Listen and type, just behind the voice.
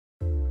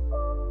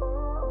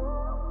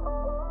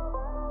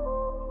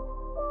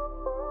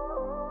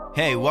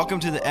Hey, welcome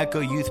to the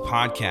Echo Youth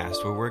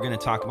Podcast, where we're going to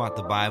talk about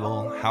the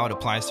Bible, how it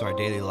applies to our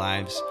daily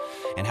lives,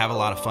 and have a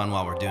lot of fun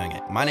while we're doing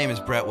it. My name is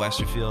Brett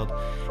Westerfield,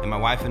 and my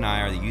wife and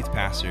I are the youth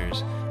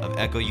pastors of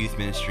Echo Youth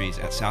Ministries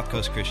at South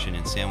Coast Christian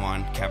in San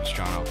Juan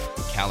Capistrano,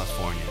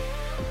 California.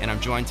 And I'm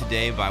joined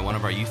today by one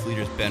of our youth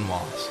leaders, Ben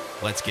Wallace.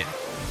 Let's get it.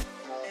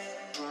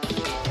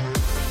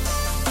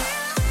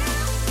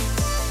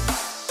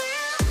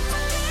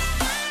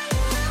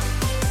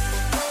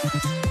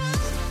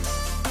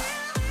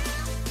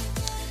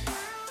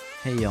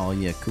 Hey, y'all,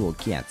 you cool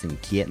cats and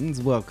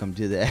kittens. Welcome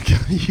to the Echo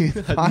Youth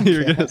Podcast. I knew you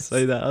were going to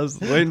say that. I was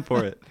waiting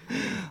for it.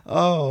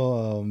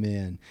 Oh,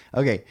 man.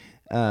 Okay.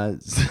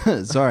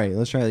 Sorry.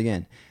 Let's try it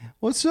again.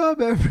 What's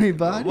up,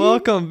 everybody?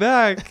 Welcome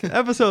back.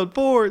 Episode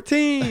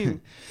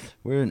 14.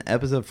 We're in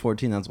episode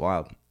 14. That's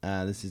wild.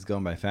 This is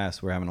going by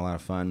fast. We're having a lot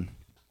of fun.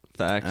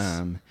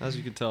 Facts. As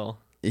you can tell.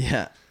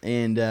 Yeah.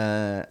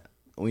 And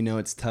we know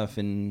it's tough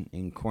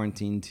in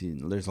quarantine.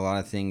 There's a lot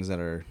of things that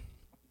are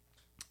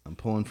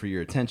pulling for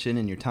your attention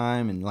and your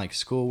time, and like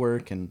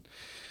schoolwork and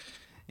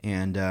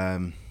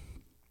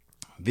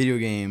video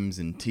games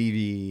and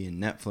TV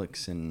and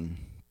Netflix and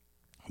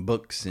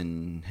books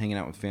and hanging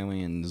out with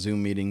family and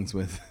Zoom meetings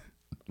with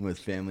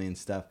family and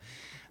stuff.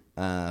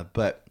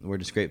 But we're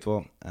just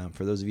grateful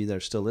for those of you that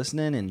are still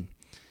listening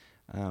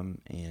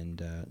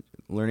and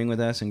learning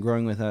with us and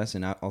growing with us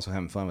and also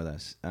having fun with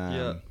us.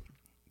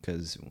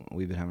 Because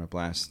we've been having a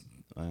blast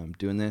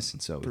doing this,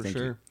 and so we thank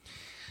you.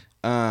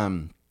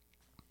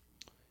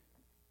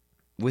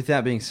 With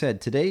that being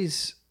said,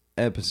 today's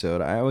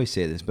episode, I always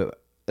say this,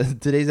 but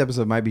today's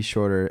episode might be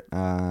shorter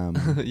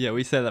Yeah,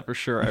 we say that for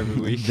sure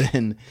every week.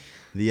 than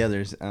the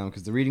others,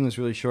 because the reading was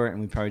really short,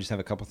 and we probably just have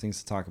a couple things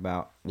to talk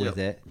about with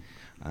it.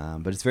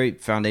 But it's very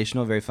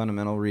foundational, very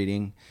fundamental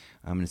reading,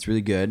 and it's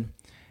really good.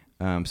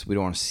 So we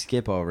don't want to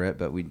skip over it,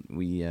 but we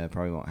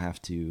probably won't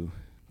have to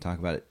talk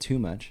about it too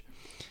much.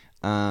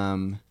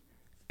 And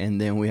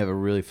then we have a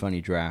really funny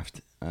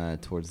draft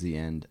towards the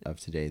end of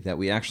today that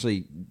we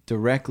actually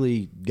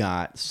directly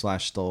got /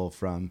 stole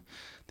from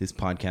this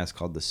podcast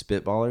called The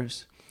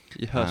Spitballers.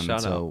 Yeah,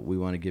 shout so out. we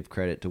want to give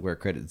credit to where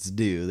credit's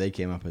due. They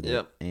came up with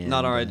it. And,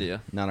 not our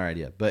idea. Not our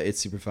idea, but it's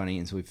super funny,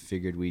 and so we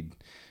figured we'd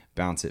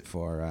bounce it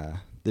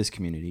for this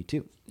community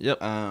too.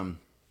 Yep.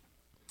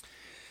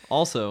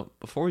 Also,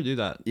 before we do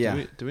that,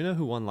 do we know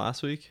who won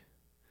last week?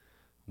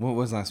 What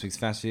was last week's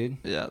fast food?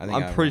 Yeah,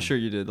 I'm pretty sure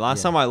you did.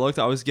 Last time I looked,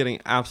 I was getting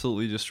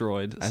absolutely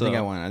destroyed. I think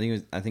I won.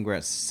 I think we're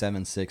at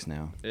 7-6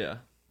 now. Yeah.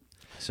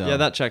 So yeah,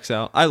 that checks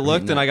out. I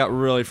looked and I got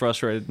really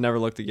frustrated. Never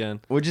looked again.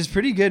 Which is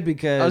pretty good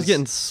because I was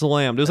getting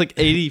slammed. It was like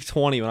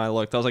 80-20 when I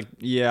looked. I was like,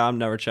 yeah, I'm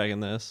never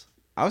checking this.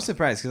 I was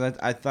surprised because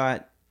I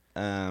thought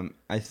not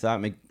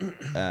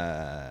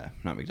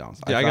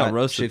McDonald's. Yeah, I got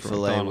roasted.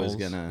 Chick-fil-A was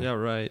gonna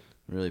right.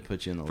 really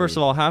put you in the First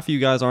lead. of all, half of you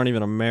guys aren't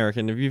even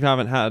American. If you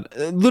haven't had,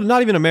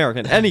 not even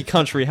American, any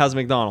country has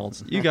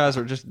McDonald's. You guys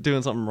are just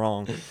doing something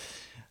wrong.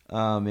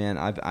 Oh man,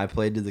 I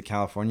played to the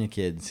California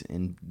kids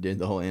and did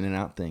the whole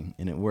In-N-Out thing,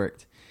 and it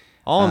worked.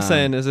 All I'm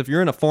saying is if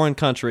you're in a foreign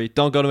country,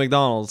 don't go to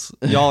McDonald's.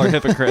 Y'all are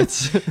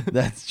hypocrites.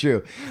 That's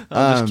true.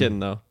 I'm just kidding,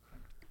 though.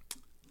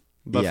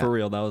 But yeah. for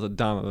real, that was a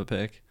dime of a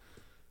pick.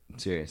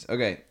 Serious.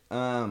 Okay.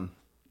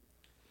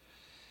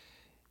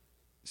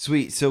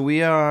 Sweet. So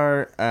we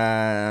are,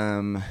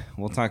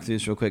 we'll talk through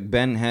this real quick.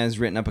 Ben has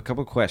written up a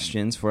couple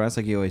questions for us,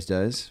 like he always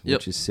does,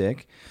 which is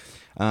sick.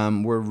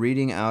 We're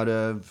reading out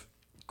of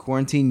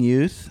Quarantine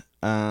Youth.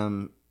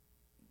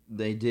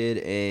 They did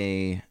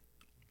a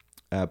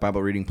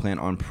Bible reading plan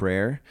on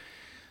prayer,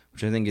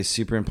 which I think is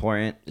super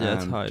important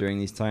during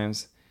these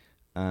times.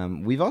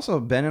 We've also,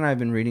 Ben and I have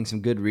been reading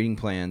some good reading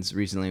plans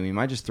recently. We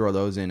might just throw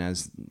those in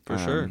as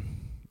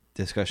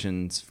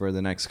discussions for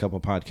the next couple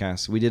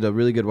podcasts. We did a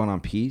really good one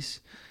on peace,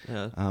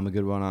 a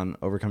good one on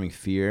overcoming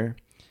fear,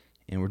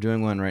 and we're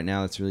doing one right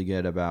now that's really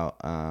good about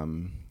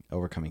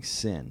overcoming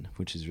sin,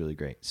 which is really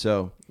great.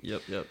 So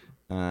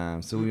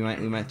so we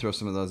might throw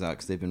some of those out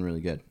because they've been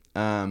really good.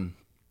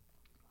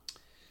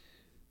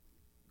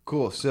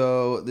 Cool.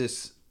 So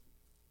this.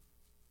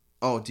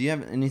 Oh, do you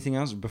have anything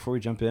else before we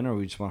jump in, or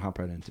we just want to hop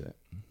right into it?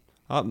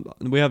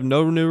 We have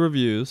no new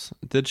reviews.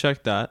 Did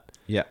check that.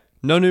 Yeah.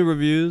 No new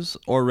reviews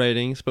or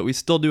ratings, but we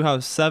still do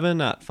have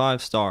 7 at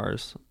 5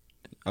 stars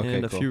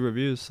and a few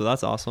reviews, so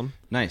that's awesome.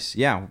 Nice.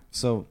 Yeah.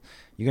 So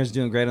you guys are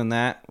doing great on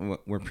that.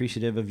 We're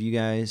appreciative of you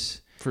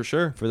guys. For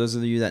sure. For those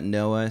of you that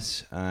know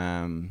us,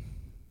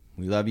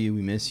 we love you.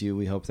 We miss you.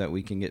 We hope that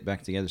we can get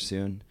back together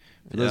soon.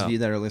 For those of you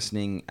that are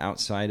listening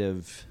outside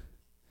of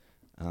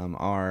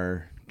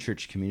our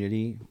church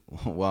community,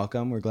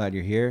 welcome. We're glad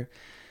you're here.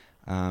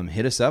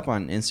 Hit us up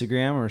on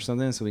Instagram or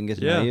something so we can get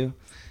to know you.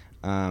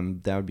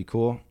 That would be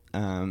cool.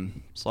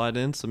 Slide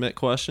in, submit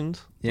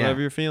questions, whatever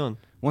you're feeling.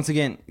 Once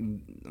again,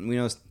 we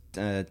know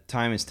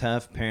time is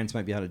tough. Parents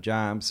might be out of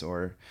jobs,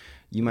 or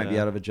you might be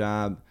out of a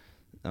job,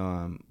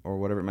 or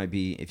whatever it might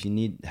be. If you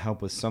need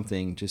help with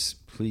something,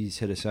 just please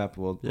hit us up.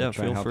 We'll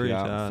try and help you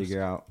out and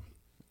figure out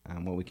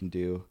what we can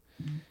do.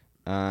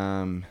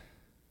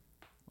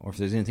 Or if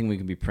there's anything we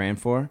can be praying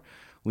for,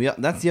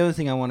 That's the other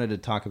thing I wanted to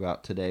talk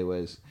about today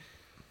was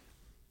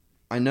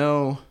I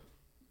know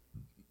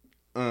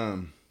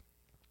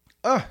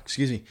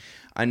excuse me.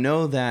 I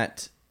know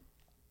that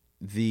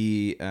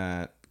the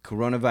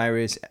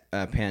coronavirus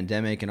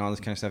pandemic and all this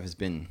kind of stuff has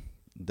been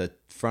the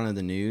front of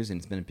the news and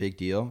it's been a big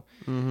deal.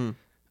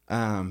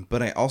 Mm-hmm.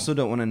 But I also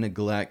don't want to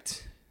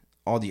neglect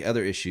all the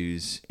other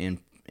issues and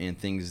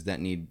things that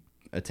need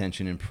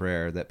attention and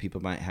prayer that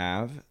people might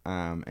have.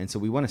 And so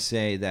we want to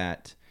say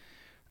that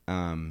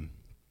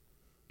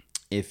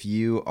if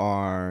you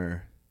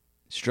are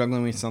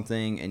struggling with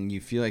something and you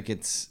feel like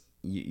it's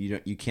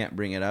you can't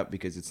bring it up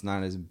because it's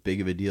not as big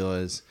of a deal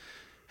as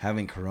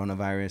having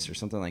coronavirus or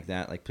something like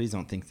that, like please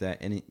don't think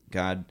that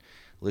God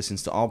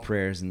listens to all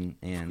prayers and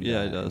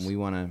yeah, He does. And we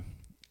want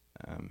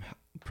to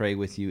pray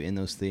with you in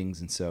those things.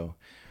 And so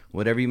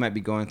whatever you might be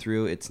going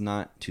through, it's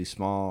not too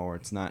small or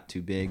it's not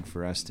too big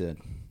for us to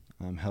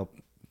help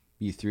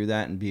you through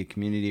that and be a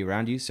community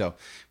around you. So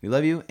we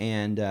love you,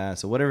 and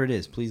so whatever it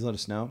is, please let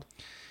us know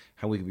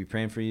how we could be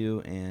praying for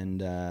you,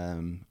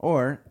 and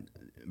or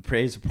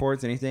praise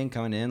reports, anything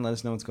coming in, let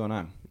us know what's going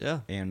on. Yeah.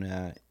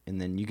 And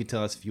then you can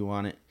tell us if you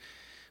want it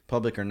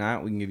public or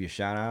not. We can give you a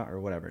shout out or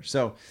whatever.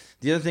 So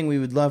the other thing we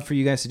would love for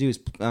you guys to do is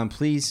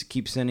please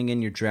keep sending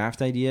in your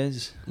draft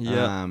ideas.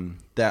 Yeah.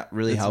 That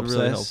really helps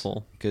really us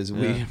helpful because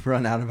we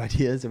run out of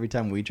ideas every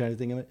time we try to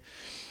think of it.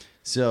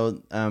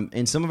 So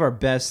and some of our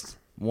best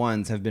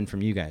ones have been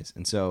from you guys,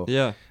 and so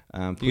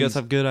please, you guys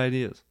have good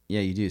ideas.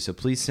 Yeah, you do. So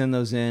please send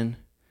those in.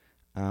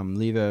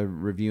 Leave a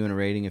review and a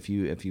rating if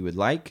you would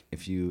like,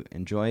 if you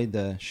enjoyed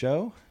the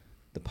show,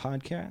 the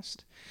podcast.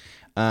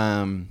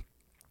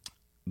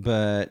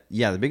 But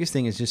yeah, the biggest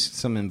thing is just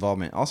some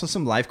involvement. Also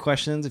some live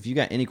questions. If you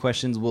got any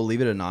questions, we'll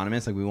leave it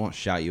anonymous. Like we won't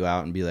shout you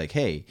out and be like,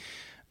 hey,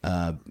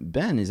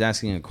 Ben is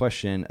asking a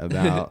question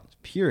about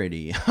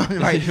purity.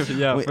 Right?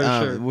 Yeah, for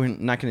sure. We're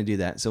not going to do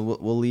that. So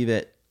we'll leave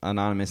it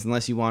anonymous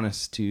unless you want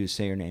us to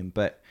say your name.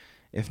 But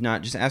if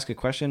not, just ask a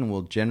question.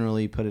 We'll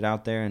generally put it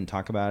out there and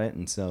talk about it.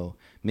 And so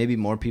maybe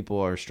more people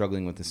are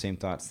struggling with the same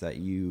thoughts that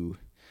you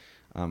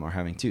are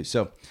having too.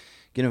 So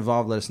get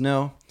involved. Let us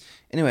know.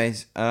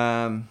 Anyways,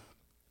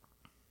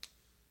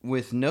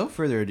 with no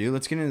further ado,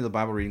 let's get into the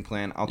Bible reading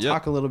plan. I'll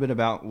talk a little bit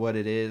about what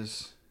it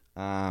is.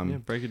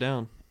 Break it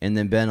down. And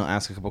then Ben will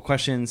ask a couple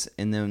questions.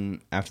 And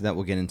then after that,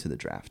 we'll get into the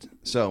draft.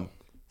 So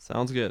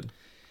sounds good.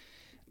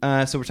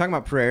 So we're talking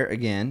about prayer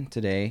again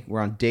today.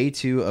 We're on day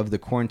 2 of the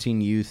Quarantine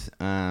Youth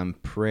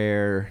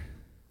prayer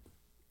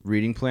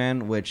reading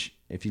plan, which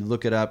if you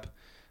look it up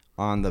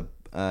on the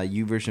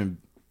YouVersion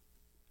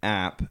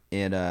app,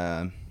 it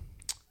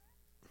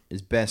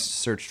is best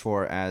searched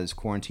for as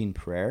Quarantine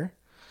Prayer.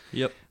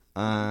 Yep.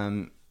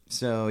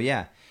 So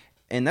yeah,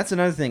 and that's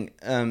another thing.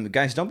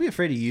 Guys, don't be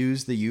afraid to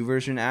use the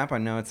YouVersion app. I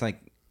know it's like,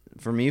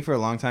 for me, for a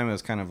long time, it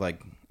was kind of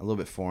like a little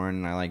bit foreign,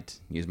 and I liked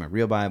to use my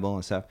real Bible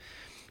and stuff.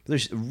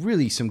 There's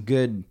really some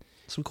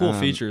cool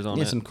features on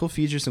it. Yeah, some cool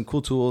features, some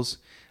cool tools.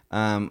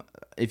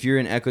 If you're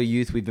in Echo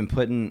Youth, we've been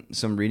putting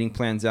some reading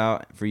plans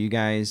out for you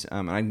guys.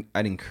 I'd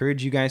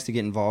encourage you guys to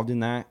get involved in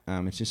that.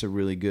 It's just a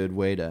really good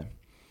way to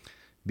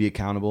be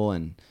accountable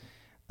and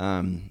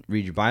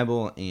read your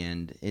Bible,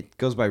 and it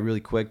goes by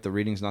really quick. The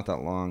reading's not that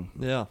long.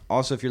 Yeah.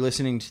 Also, if you're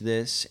listening to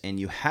this and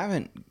you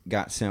haven't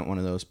got sent one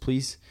of those,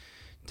 please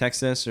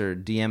text us or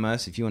DM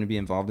us if you want to be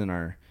involved in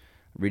our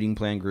reading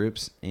plan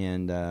groups,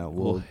 and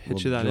we'll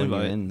hit you that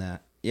invite. in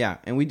that. Yeah,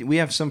 and we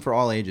have some for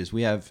all ages.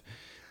 We have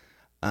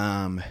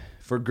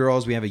for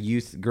girls, we have a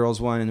youth girls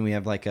one, and then we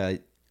have like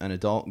an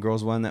adult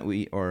girls one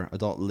or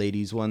adult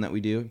ladies one that we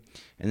do.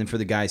 And then for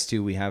the guys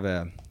too, we have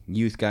a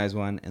youth guys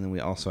one, and then we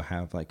also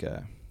have like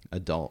a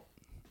adult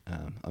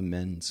a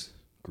men's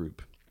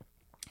group.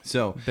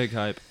 So big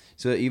hype.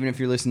 So even if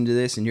you're listening to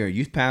this and you're a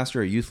youth pastor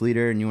or a youth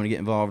leader and you want to get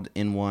involved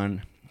in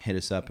one, hit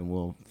us up and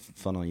we'll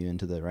funnel you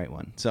into the right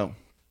one. So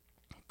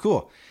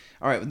cool.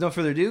 All right, with no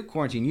further ado,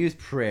 Quarantine Youth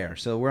Prayer.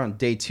 So we're on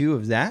day 2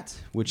 of that,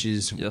 which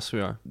is yes,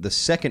 we are. The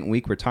second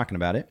week we're talking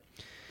about it.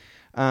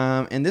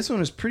 And this one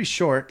was pretty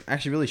short,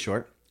 actually really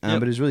short,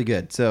 but it was really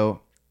good.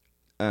 So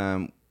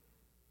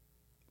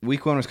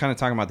week 1 was kind of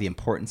talking about the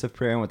importance of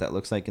prayer and what that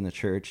looks like in the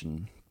church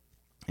and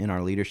in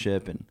our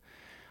leadership and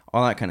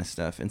all that kind of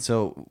stuff. And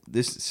so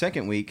this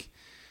second week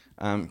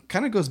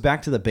kind of goes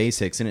back to the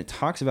basics, and it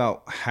talks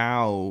about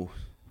how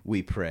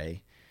we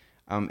pray.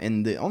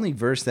 And the only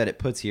verse that it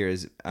puts here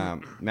is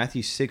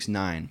Matthew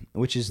 6:9,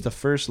 which is the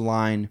first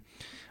line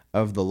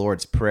of the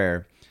Lord's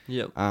Prayer.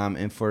 Yep.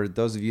 And for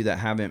those of you that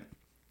haven't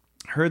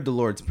heard the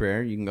Lord's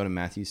Prayer, you can go to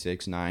Matthew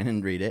 6:9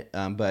 and read it.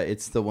 But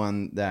it's the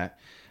one that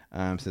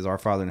says, "Our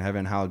Father in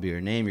heaven, hallowed be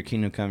your name. Your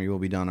kingdom come. Your will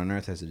be done on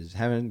earth as it is in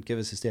heaven. Give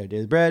us this day our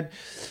daily bread.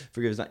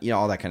 Forgive us,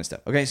 all that kind of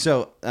stuff." Okay,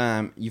 so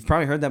you've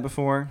probably heard that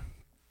before.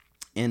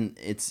 And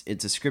it's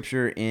a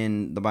scripture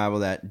in the Bible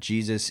that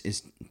Jesus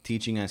is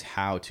teaching us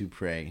how to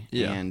pray.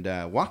 Yeah.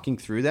 And walking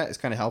through that is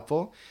kind of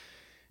helpful.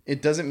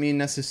 It doesn't mean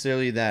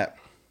necessarily that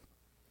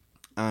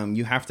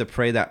you have to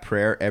pray that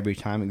prayer every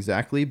time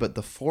exactly, but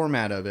the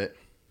format of it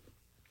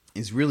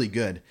is really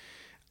good.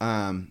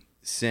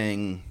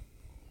 Saying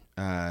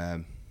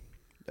a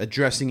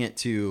addressing it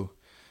to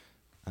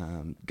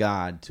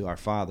God, to our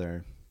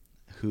Father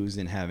who's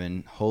in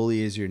heaven.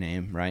 Holy is your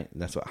name, right?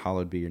 That's what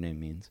hallowed be your name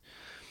means.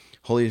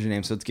 Holy is your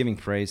name. So it's giving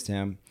praise to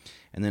him.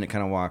 And then it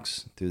kind of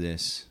walks through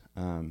this.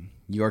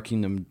 Your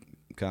kingdom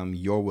come,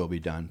 your will be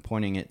done.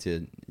 Pointing it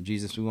to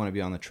Jesus. We want to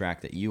be on the track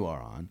that you are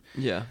on.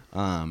 Yeah.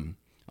 On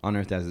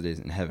earth as it is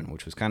in heaven,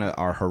 which was kind of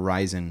our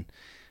Horizon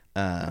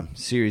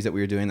series that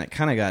we were doing that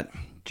kind of got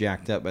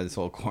jacked up by this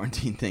whole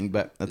quarantine thing,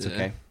 but that's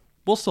okay.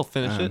 We'll still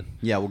finish it.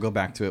 Yeah, we'll go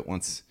back to it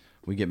once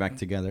we get back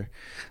together.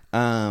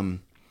 What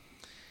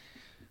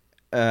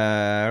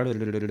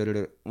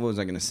was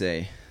I going to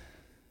say?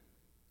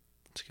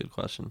 That's a good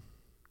question.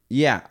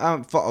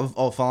 Yeah,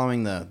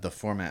 following the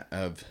format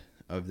of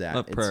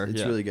that. Prayer,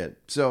 it's really good.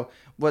 So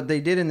what they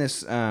did in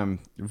this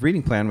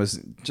reading plan was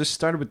just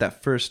started with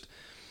that first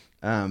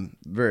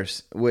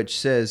verse, which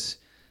says,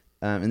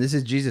 and this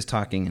is Jesus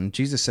talking, and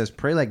Jesus says,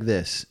 pray like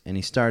this, and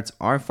he starts,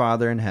 Our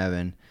Father in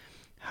heaven,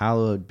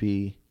 hallowed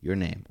be your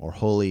name, or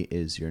holy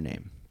is your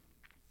name.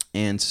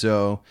 And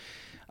so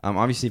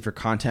obviously for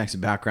context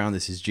and background,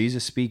 this is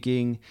Jesus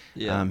speaking.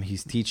 Yeah.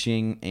 He's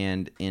teaching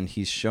and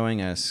he's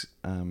showing us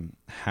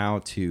how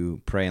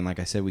to pray. And like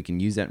I said, we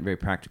can use that in very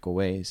practical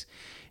ways.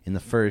 In the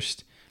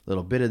first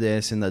little bit of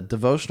this, and the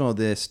devotional of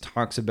this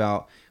talks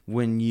about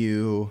when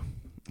you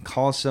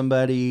call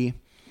somebody,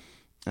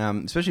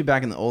 especially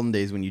back in the olden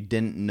days when you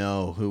didn't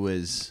know who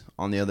was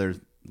on the other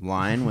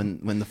line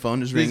when the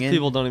phone is ringing. These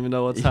people don't even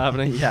know what's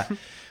happening. Yeah.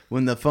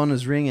 When the phone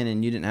was ringing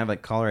and you didn't have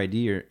like caller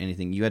ID or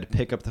anything, you had to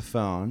pick up the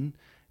phone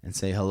and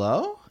say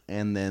hello,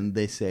 and then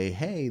they say,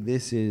 hey,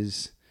 this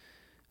is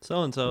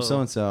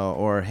so-and-so,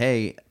 or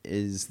hey,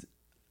 is,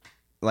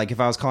 like if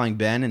I was calling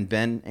Ben and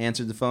Ben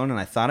answered the phone and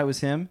I thought it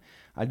was him,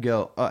 I'd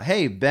go,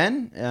 hey,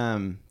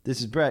 Ben, this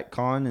is Brett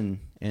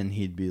calling, and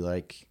he'd be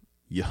like,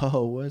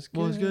 yo, what's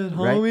good? What's good,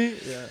 homie?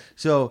 Right? Yeah.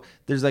 So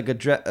there's like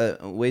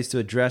ways to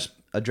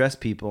address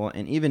people,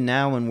 and even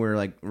now when we're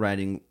like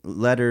writing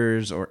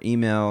letters or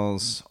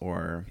emails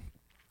or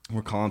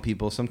we're calling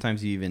people,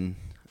 sometimes you even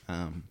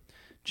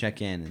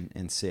check in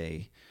and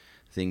say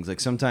things.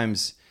 Like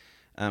sometimes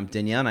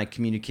Danielle and I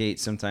communicate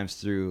sometimes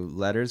through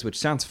letters, which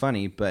sounds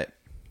funny, but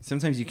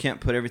sometimes you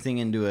can't put everything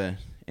into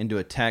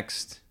a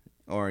text,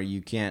 or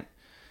you can't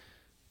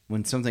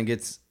when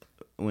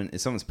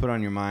someone's put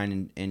on your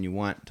mind and you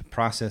want to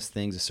process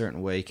things a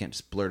certain way, you can't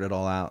just blurt it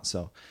all out.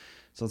 So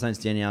sometimes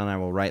Danielle and I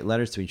will write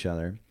letters to each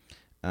other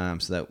so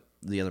that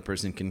the other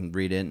person can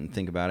read it and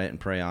think about it and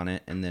pray on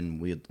it, and then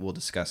we'll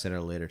discuss it at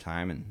a later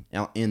time.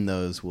 And in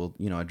those, we'll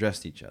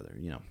address each other,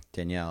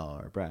 Danielle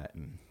or Brett,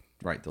 and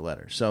write the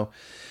letter. So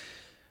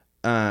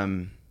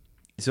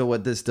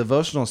what this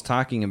devotional is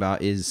talking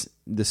about is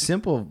the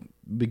simple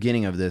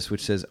beginning of this,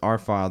 which says, Our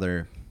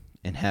Father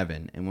in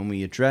heaven. And when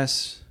we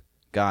address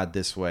God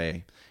this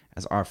way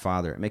as our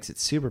Father, it makes it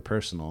super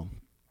personal.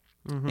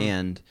 Mm-hmm.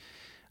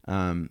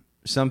 And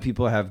some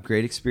people have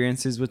great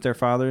experiences with their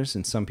fathers,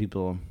 and some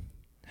people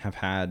have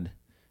had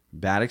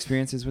bad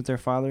experiences with their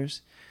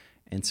fathers.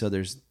 And so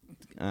there's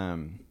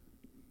but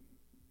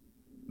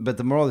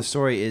the moral of the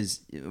story is,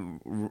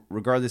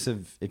 regardless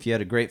of if you had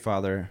a great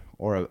father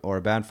or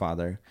a bad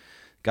father,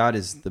 God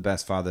is the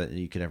best father that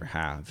you could ever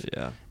have.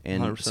 Yeah.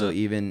 100%. And so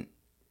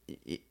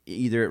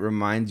either it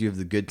reminds you of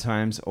the good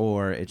times,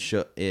 or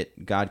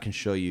God can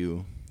show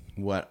you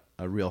what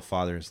a real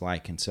father is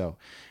like. And so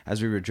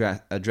as we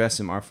address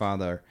him, Our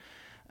Father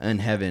in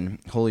heaven,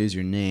 holy is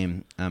your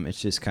name, it's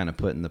just kind of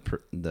putting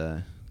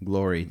the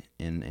glory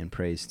and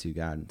praise to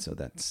God. And so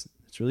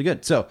it's really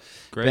good. So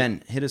great.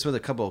 Ben, hit us with a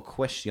couple of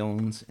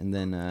questions, and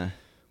then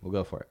we'll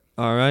go for it.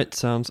 All right.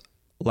 Sounds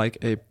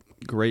like a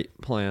great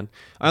plan.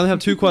 I only have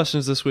 2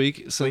 questions this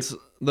week since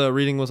the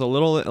reading was a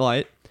little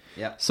light.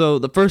 Yeah. So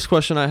the first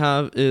question I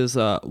have is,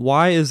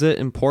 why is it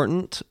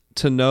important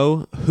to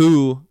know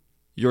who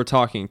you're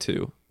talking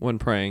to when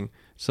praying?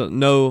 So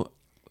know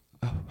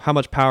how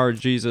much power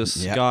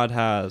Jesus, God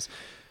has,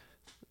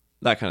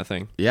 that kind of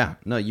thing. Yeah.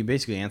 No, you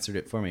basically answered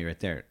it for me right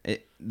there.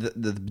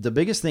 The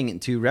biggest thing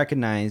to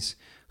recognize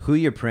who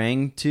you're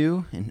praying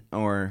to,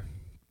 or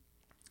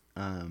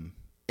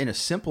in a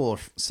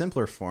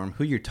simpler form,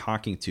 who you're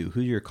talking to,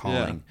 who you're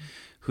calling,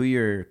 who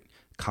you're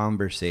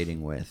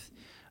conversating with,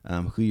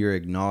 who you're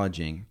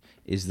acknowledging,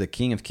 is the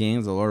King of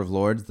Kings, the Lord of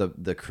Lords,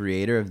 the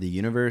creator of the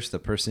universe, the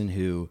person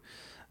who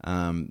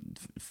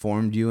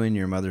formed you in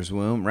your mother's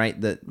womb, right?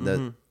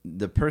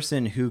 The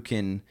person who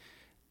can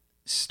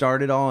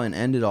start it all and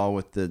end it all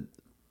with the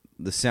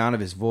sound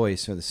of his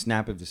voice or the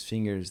snap of his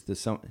fingers.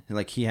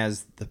 Like he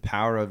has the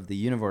power of the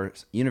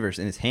universe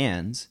in his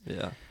hands.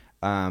 Yeah.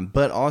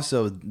 But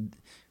also,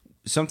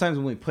 sometimes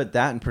when we put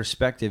that in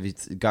perspective,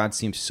 God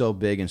seems so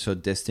big and so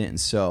distant and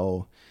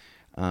so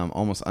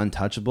almost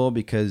untouchable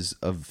because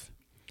of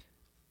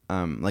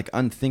like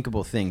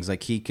unthinkable things.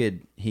 Like he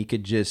could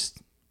just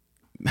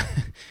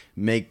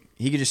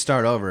he could just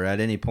start over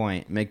at any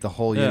point, make the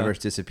whole universe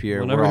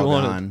disappear. Whenever we're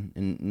all gone,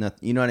 and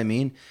nothing, you know what I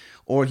mean?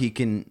 Or he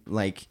can,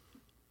 like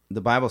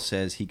the Bible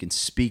says, he can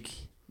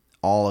speak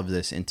all of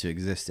this into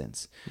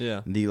existence.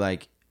 Yeah. The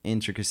like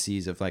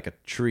intricacies of like a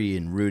tree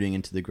and rooting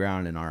into the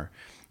ground, and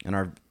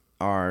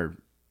our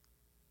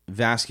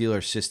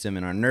vascular system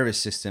and our nervous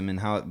system and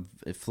how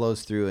it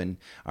flows through and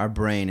our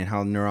brain and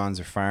how neurons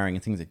are firing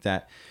and things like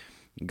that.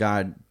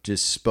 God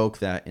just spoke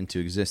that into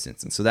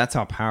existence. And so that's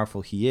how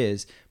powerful he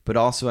is. But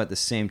also at the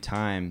same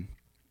time,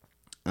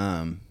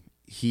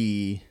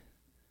 he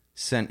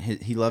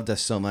loved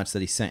us so much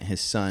that he sent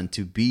his son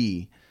to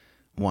be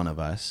one of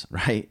us,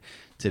 right?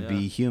 To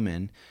be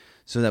human,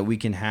 so that we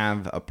can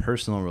have a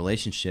personal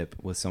relationship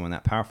with someone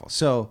that powerful.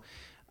 So,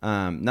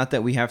 not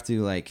that we have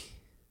to like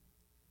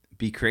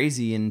be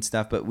crazy and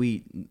stuff, but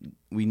we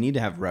need to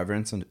have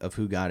reverence of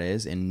who God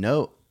is and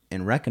know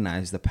and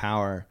recognize the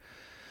power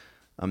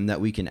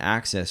that we can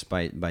access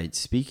by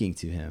speaking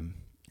to him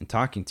and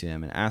talking to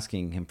him and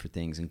asking him for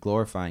things and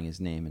glorifying his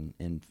name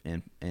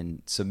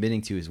and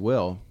submitting to his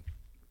will.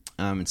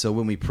 And so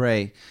when we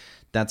pray,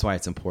 that's why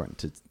it's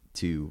important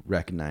to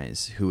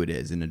recognize who it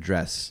is and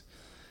address,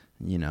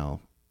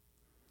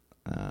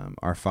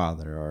 our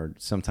Father, or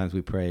sometimes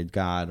we pray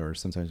God, or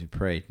sometimes we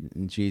pray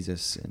in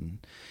Jesus. And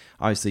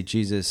obviously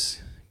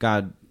Jesus,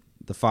 God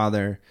the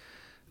Father,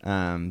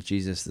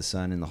 Jesus the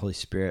Son, and the Holy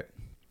Spirit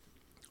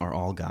are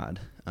all God.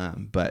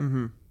 But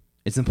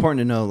it's important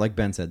to know, like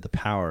Ben said, the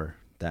power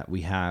that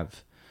we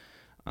have,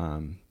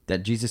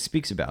 that Jesus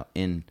speaks about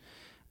in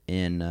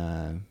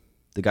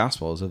the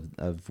Gospels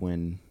of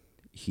when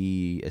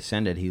he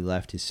ascended, he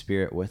left his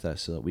Spirit with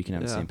us so that we can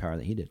have the same power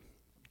that he did.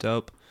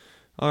 Dope.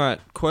 All right,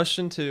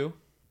 question 2.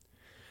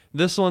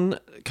 This one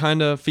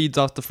kind of feeds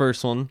off the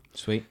first one.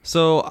 Sweet.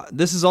 So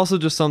this is also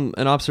just an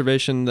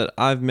observation that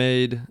I've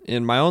made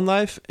in my own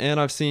life and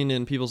I've seen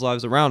in people's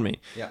lives around me.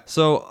 Yeah.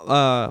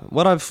 So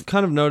what I've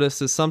kind of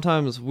noticed is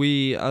sometimes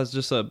we, as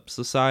just a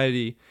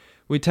society,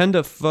 we tend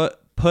to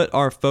put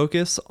our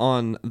focus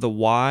on the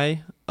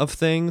why of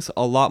things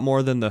a lot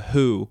more than the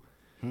who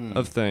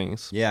of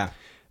things. Yeah.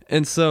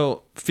 And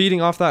so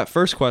feeding off that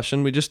first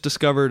question, we just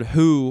discovered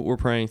who we're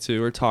praying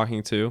to or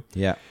talking to.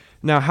 Yeah.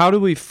 Now, how do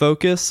we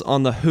focus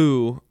on the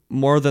who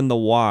more than the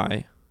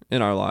why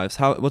in our lives?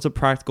 What's a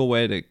practical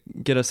way to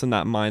get us in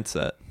that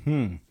mindset?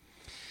 I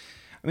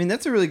mean,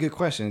 that's a really good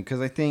question,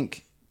 because I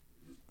think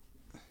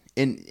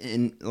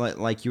in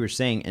like you were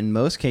saying, in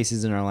most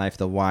cases in our life,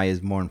 the why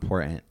is more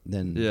important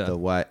than the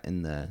what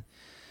and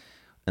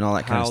all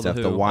that kind of stuff.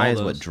 The why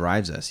is what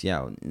drives us.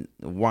 Yeah.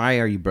 Why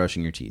are you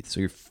brushing your teeth?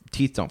 So your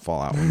teeth don't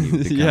fall out when you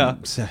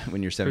become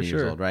when you're 70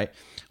 years old, right?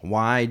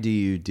 Why do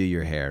you do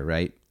your hair,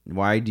 right?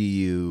 Why do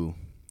you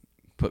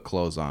put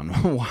clothes on?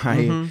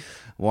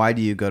 Why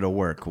do you go to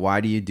work?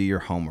 Why do you do your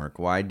homework?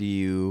 Why do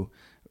you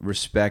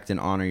respect and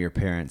honor your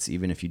parents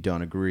even if you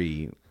don't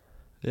agree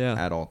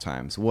at all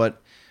times?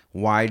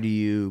 Why do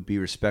you be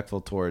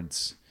respectful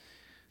towards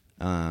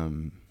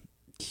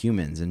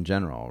humans in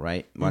general,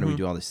 right? Why do we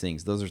do all these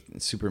things? Those are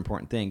super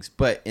important things.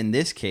 But in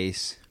this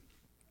case,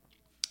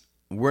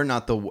 we're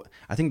not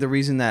I think the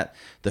reason that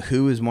the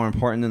who is more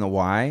important than the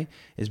why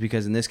is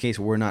because in this case,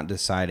 we're not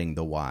deciding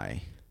the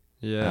why.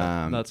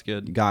 Yeah, that's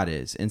good. God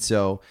is. And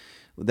so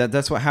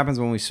that's what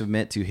happens when we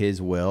submit to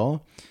his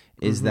will,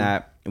 is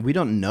that we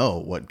don't know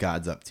what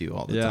God's up to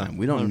all the time.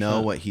 We don't 100%.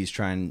 Know what he's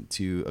trying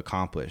to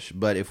accomplish.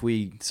 But if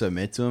we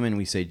submit to him and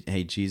we say,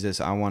 hey,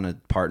 Jesus, I want to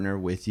partner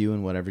with you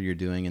in whatever you're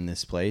doing in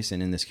this place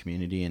and in this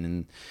community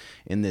and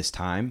in this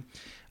time,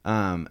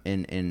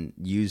 and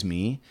use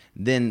me,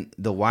 then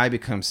the why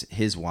becomes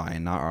his why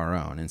and not our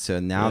own. And so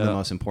now the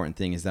most important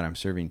thing is that I'm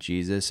serving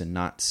Jesus and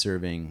not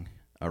serving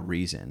a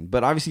reason.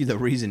 But obviously the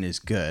reason is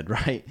good,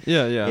 right?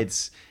 Yeah.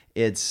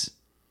 It's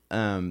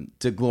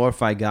to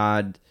glorify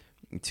God,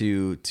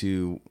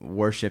 to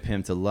worship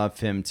him, to love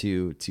him,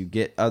 to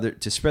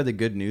spread the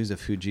good news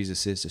of who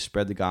Jesus is, to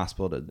spread the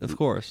gospel, to of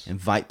course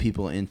invite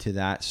people into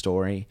that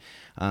story,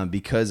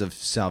 because of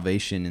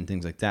salvation and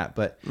things like that.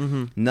 But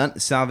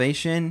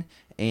salvation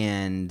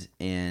and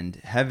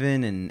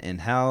heaven and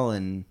hell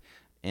and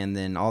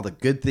then all the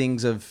good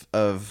things of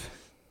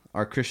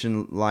our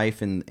Christian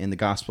life and the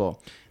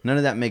gospel, none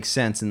of that makes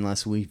sense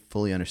unless we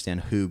fully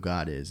understand who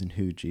God is and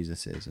who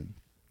Jesus is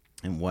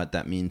and what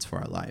that means for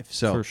our life.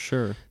 So for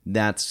sure,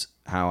 that's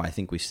how I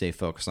think we stay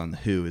focused on the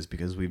who, is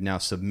because we've now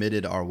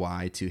submitted our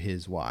why to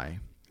his why.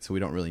 So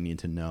we don't really need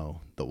to know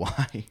the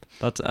why.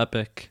 That's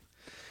epic.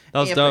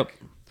 That was dope.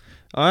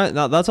 All right,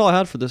 now that's all I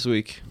had for this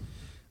week.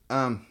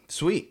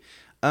 Sweet.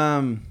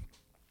 I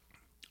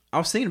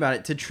was thinking about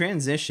it to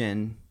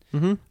transition.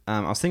 I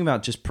was thinking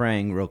about just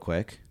praying real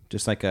quick,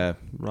 just like a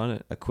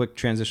quick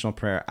transitional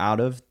prayer out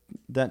of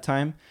that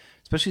time,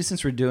 especially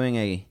since we're doing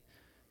a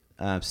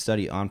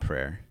study on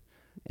prayer.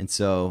 And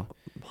so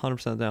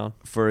 100% down.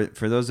 For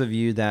those of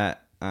you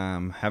that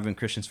have been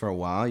Christians for a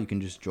while, you can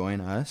just join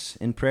us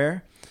in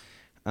prayer.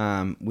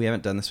 We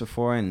haven't done this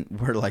before, and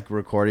we're like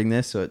recording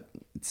this, so it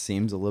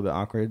seems a little bit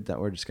awkward that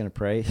we're just going to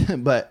pray.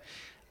 but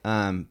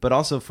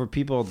also for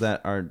people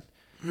that are,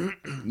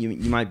 you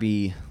might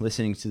be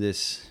listening to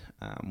this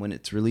when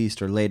it's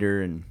released or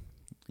later, and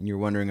you're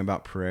wondering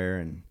about prayer.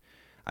 And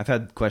I've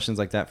had questions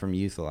like that from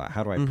youth a lot.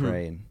 How do I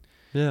pray?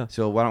 And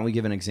so why don't we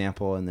give an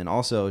example, and then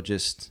also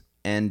just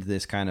end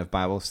this kind of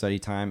Bible study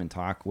time and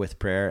talk with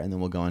prayer, and then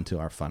we'll go into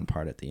our fun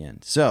part at the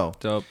end. So,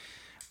 dope.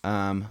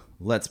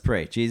 Let's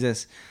pray.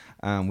 Jesus,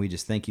 we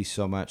just thank you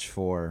so much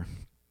for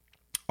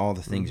all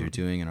the things you're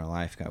doing in our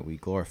life, God. We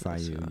glorify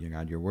you.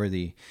 God, you're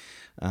worthy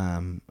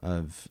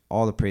of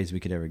all the praise we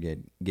could ever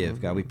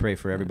give. God, we pray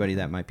for everybody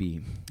that might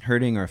be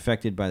hurting or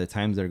affected by the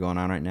times that are going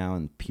on right now,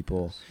 and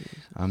people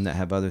that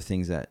have other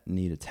things that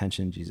need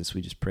attention. Jesus,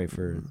 we just pray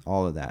for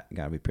all of that.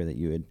 God, we pray that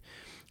you would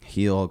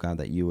heal, God,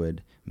 that you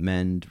would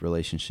mend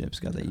relationships,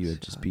 God, that you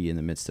would just be in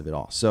the midst of it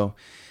all. So,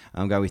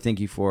 God, we thank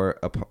you for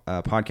a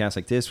podcast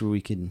like this where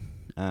we can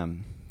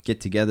get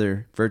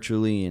together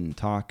virtually and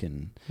talk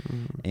and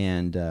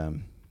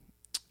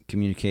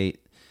communicate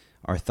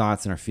our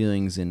thoughts and our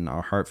feelings and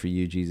our heart for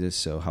you, Jesus.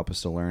 So help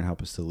us to learn,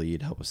 help us to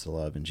lead, help us to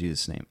love. In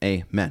Jesus' name,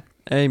 amen.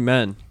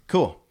 Amen.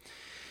 Cool.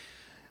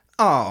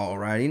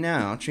 Alrighty,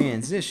 now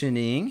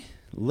transitioning,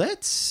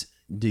 let's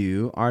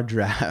do our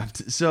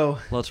draft. So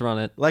let's run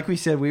it. Like we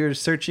said, we were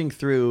searching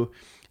through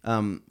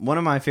one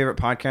of my favorite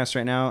podcasts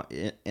right now,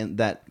 and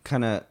that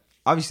kind of,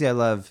 obviously I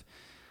love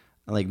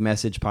like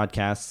message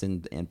podcasts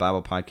and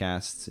Bible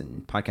podcasts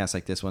and podcasts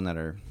like this one that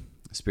are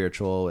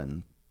spiritual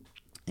and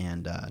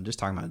just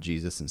talking about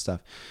Jesus and stuff.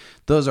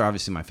 Those are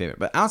obviously my favorite.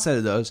 But outside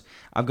of those,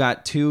 I've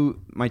got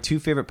my two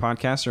favorite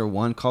podcasts are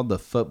one called The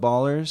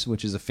Footballers,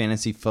 which is a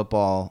fantasy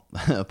football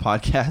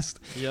podcast.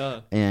 Yeah.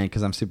 And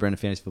because I'm super into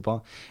fantasy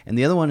football. And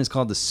the other one is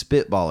called The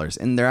Spitballers.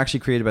 And they're actually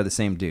created by the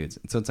same dudes.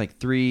 So it's like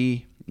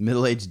three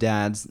middle-aged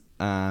dads.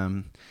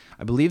 I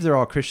believe they're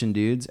all Christian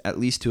dudes. At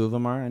least two of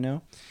them are, I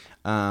know.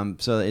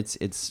 So it's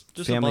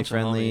just family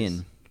friendly,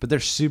 but they're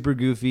super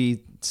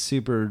goofy,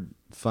 super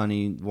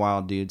funny,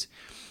 wild dudes.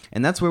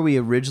 And that's where we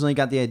originally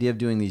got the idea of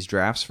doing these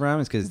drafts from,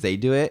 is because they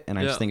do it, and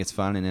I just think it's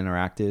fun and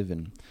interactive,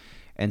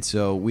 and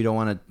so we don't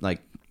want to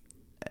like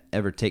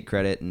ever take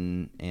credit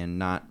and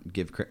not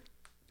give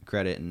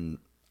credit and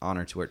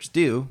honor to where it's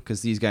due,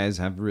 because these guys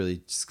have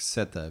really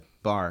set the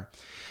bar.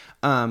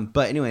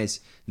 But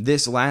anyways,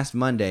 this last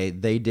Monday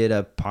they did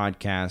a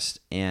podcast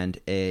and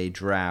a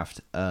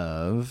draft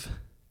of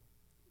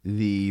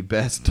the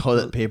best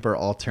toilet paper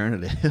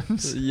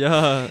alternatives.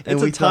 Yeah,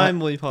 it's a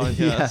timely podcast.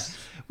 Yeah,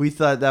 we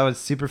thought that was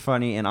super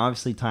funny and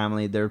obviously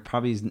timely. There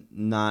probably is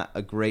not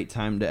a great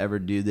time to ever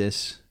do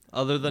this.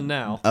 Other than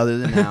now.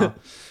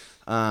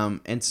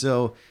 And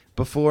so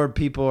before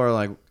people are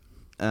like,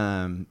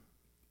 oh,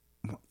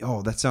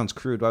 that sounds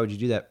crude. Why would you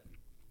do that?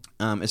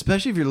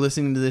 Especially if you're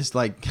listening to this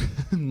like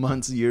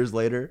months, years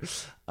later.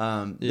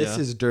 This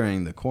is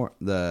during the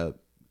coronavirus,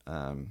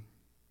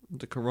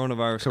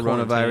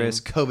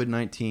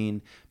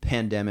 COVID-19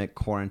 pandemic,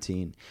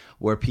 quarantine,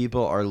 where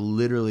people are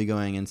literally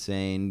going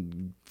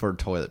insane for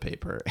toilet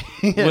paper,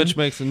 which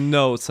makes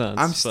no sense.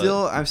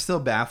 I'm still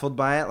baffled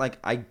by it. Like,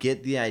 I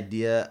get the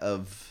idea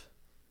of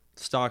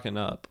stocking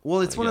up.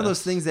 Well, it's one of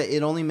those things that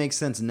it only makes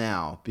sense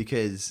now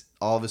because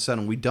all of a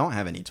sudden we don't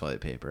have any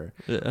toilet paper.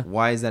 Yeah.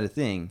 Why is that a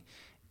thing?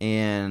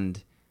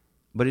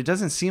 But it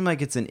doesn't seem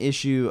like it's an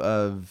issue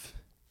of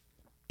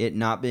it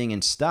not being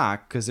in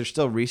stock, because they're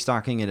still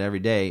restocking it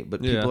every day,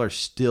 but people are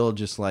still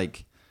just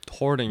like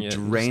hoarding it,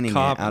 draining it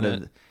out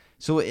of.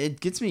 So it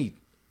gets me.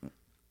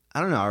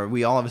 I don't know. Are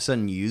we all of a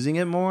sudden using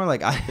it more?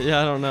 Like I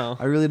don't know.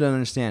 I really don't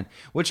understand.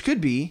 Which could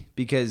be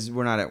because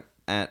we're not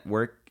at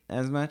work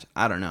as much.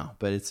 I don't know,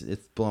 but it's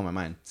blowing my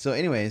mind. So,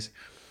 anyways,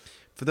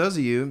 for those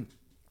of you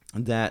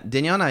that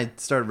Danielle and I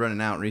started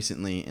running out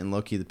recently, and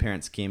low-key the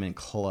parents came in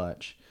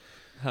clutch.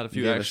 Had a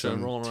few extra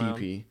rolling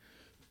TP.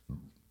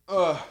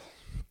 around.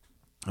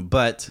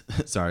 But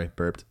sorry,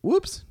 burped.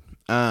 Whoops.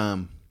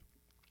 But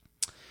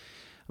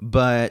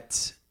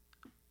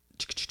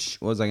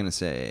what was I gonna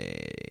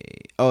say?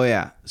 Oh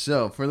yeah.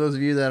 So for those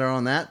of you that are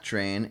on that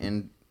train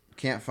and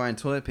can't find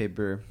toilet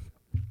paper,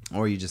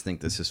 or you just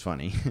think this is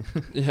funny,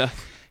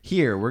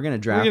 here we're gonna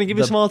draft. We're gonna give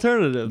you some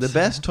alternatives. The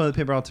best toilet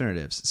paper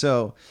alternatives.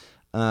 So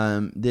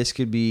this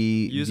could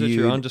be used at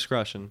your own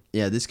discretion.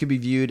 Yeah, this could be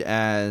viewed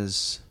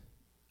as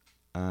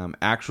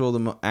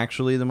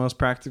actually the most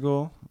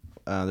practical.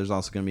 There's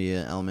also going to be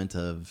an element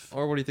of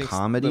or what do you think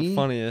comedy. The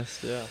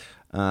funniest, yeah.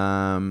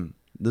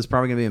 There's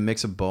probably going to be a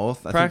mix of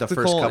both. I think the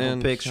first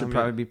couple picks should comedy.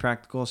 probably be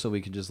practical, so we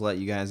could just let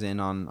you guys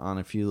in on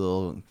a few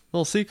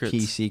little secrets,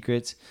 key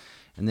secrets,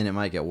 and then it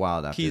might get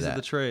wild after Keys that. of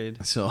the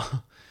trade. So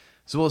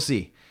we'll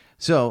see.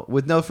 So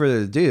with no further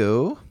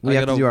ado, we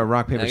have to do our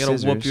rock paper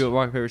scissors. I gotta whoop you at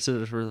rock paper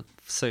scissors for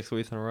 6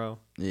 weeks in a row.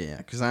 Yeah,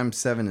 because I'm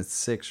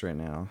 7-6 right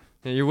now.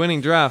 Yeah, you're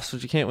winning drafts,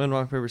 but you can't win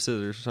rock paper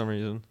scissors for some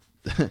reason.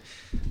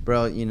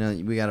 Bro,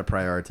 we got to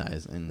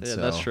prioritize, and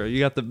that's true.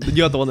 You got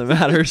the one that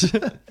matters.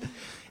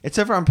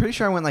 Except for I'm pretty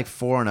sure I went like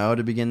 4-0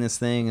 to begin this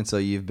thing, and so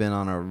you've been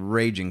on a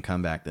raging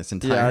comeback this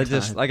entire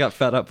time. I got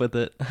fed up with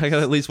it. I got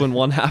to at least win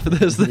one half of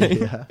this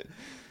thing. Yeah.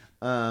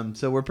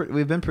 So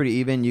we've been pretty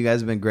even. You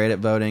guys have been great at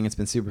voting. It's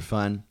been super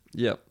fun.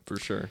 Yep, for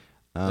sure.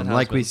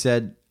 Like we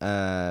said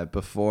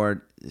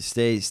before,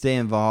 stay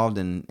involved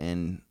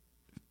and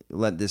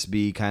let this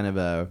be kind of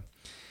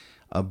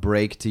a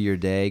break to your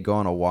day. Go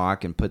on a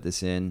walk and put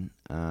this in.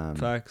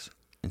 Facts.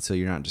 And so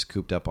you're not just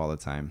cooped up all the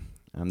time.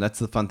 That's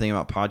the fun thing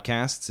about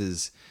podcasts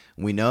is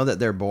we know that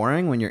they're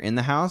boring when you're in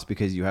the house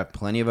because you have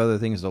plenty of other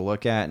things to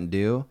look at and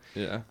do.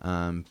 Yeah.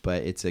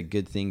 But it's a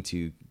good thing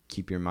to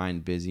keep your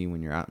mind busy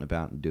when you're out and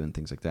about and doing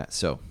things like that.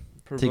 So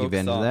Provoke take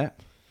advantage thought. of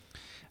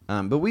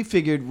that. But we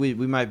figured we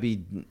might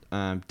be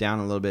down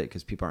a little bit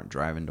because people aren't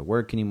driving to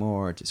work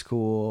anymore or to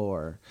school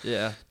or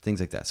things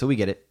like that. So we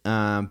get it.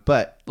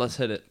 But let's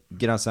hit it.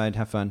 Get outside,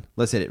 have fun.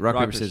 Let's hit it. Rock,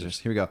 paper, scissors.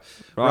 Here we go.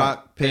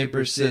 Rock,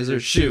 paper,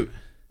 scissors, shoot.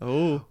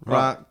 Oh,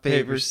 rock,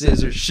 paper,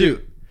 scissors,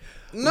 shoot.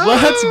 No!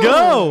 Let's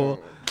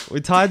go.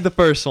 We tied the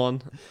first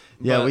one.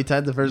 Yeah, we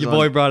tied the first one.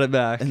 Your boy brought it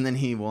back. And then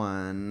he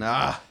won.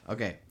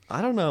 Okay.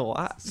 I don't know.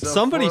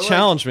 Somebody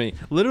challenged me.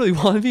 Literally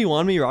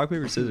 1v1 me, rock,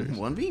 paper, scissors.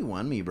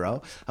 1v1 me,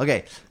 bro.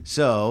 Okay,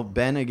 so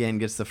Ben again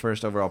gets the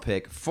first overall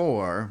pick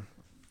for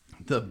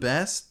the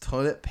best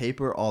toilet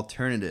paper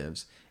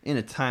alternatives in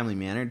a timely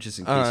manner, just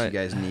in case you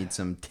guys need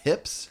some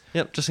tips.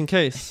 Yep, just in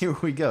case. Here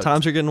we go.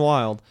 Times are getting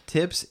wild.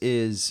 Tips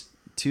is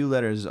 2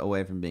 letters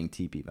away from being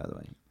TP, by the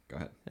way. Go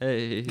ahead.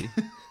 Hey.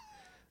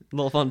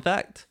 Little fun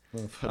fact.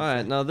 All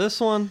right, now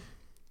this one,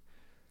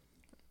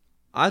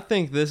 I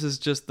think this is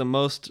just the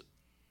most...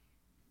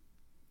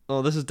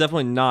 Oh, this is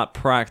definitely not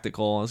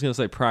practical. I was going to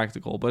say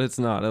practical, but it's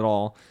not at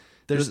all.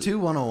 There's 2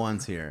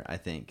 101s here, I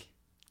think.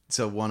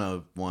 So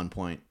 101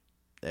 point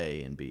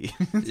A and B.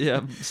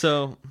 Yeah,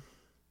 so...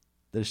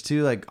 There's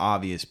 2 like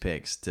obvious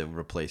picks to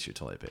replace your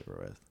toilet paper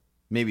with.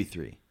 Maybe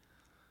 3.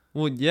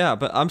 Well, yeah,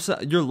 but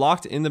you're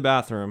locked in the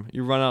bathroom.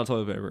 You run out of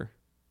toilet paper.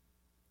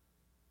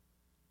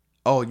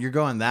 Oh, you're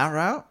going that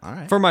route? All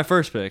right. For my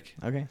first pick.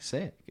 Okay,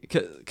 say it.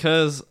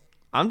 Because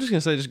I'm just going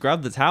to say just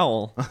grab the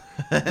towel.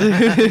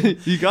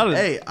 You got to...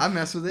 Hey, I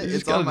mess with it. You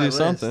just got to do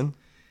something.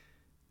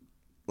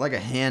 Like a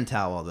hand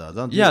towel, though.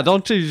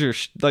 Don't use your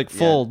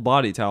full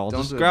body towel.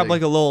 Just grab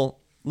like a little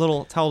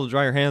towel to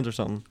dry your hands or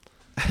something.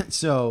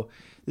 So,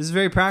 this is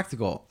very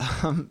practical.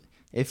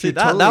 If you're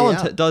that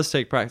one does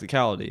take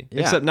practicality.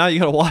 Yeah. Except now you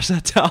got to wash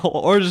that towel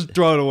or just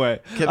throw it away.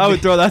 I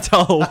would throw that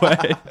towel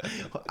away.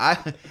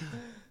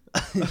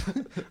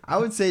 I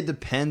would say it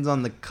depends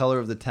on the color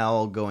of the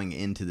towel going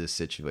into this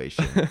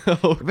situation. Okay.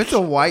 If it's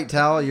a white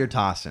towel, you're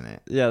tossing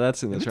it. Yeah,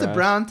 that's in the trash. If it's a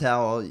brown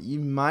towel, you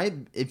might,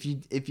 if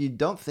you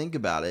don't think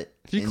about it,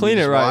 if you clean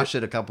it right, wash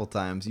it a couple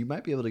times, you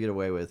might be able to get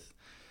away with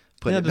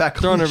putting it back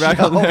throwing on it back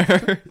on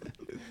there.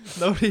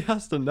 Nobody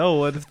has to know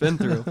what it's been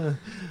through.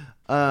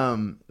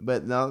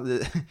 But no,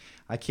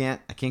 I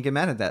can't get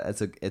mad at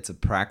that. It's a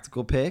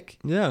practical pick.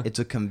 Yeah, it's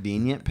a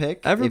convenient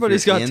pick.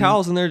 Everybody's got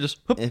towels in there. Just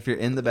whoop. If you're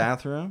in the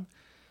bathroom,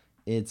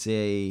 it's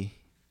a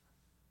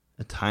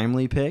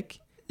timely pick.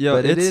 Yeah,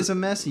 but it is a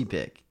messy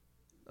pick.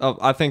 Oh,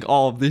 I think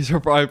all of these are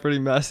probably pretty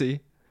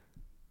messy.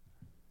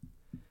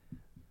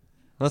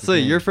 Let's see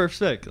your first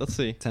pick. Let's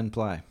see 10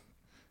 ply.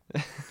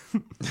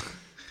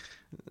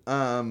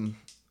 All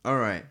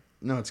right.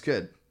 No, it's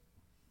good.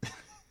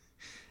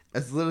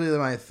 It's literally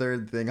my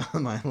third thing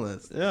on my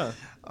list. Yeah.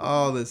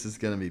 Oh, this is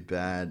going to be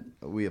bad.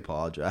 We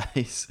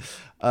apologize.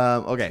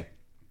 Okay.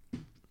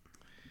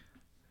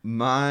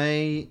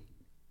 My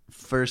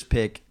first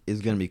pick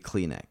is going to be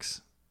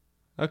Kleenex.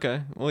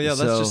 Okay. Well, yeah,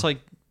 that's just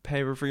like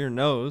paper for your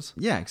nose.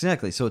 Yeah,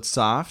 exactly. So it's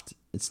soft.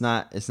 It's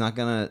not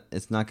gonna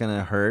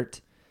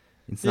hurt.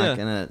 It's not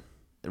gonna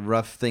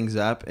rough things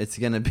up. It's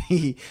gonna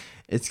be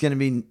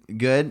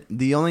good.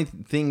 The only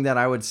thing that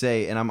I would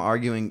say, and I'm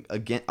arguing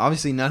again,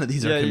 obviously none of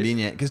these are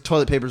convenient because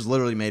toilet paper is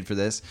literally made for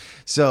this.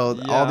 So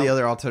all the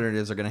other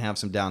alternatives are gonna have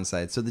some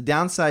downsides. So the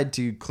downside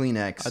to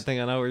Kleenex, I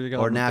think I know where you're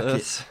going with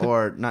this.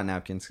 Or not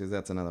napkins because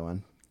that's another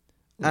one.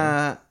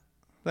 Yeah.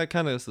 That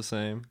kind of is the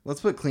same. Let's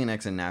put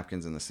Kleenex and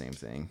napkins in the same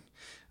thing.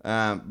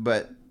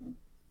 But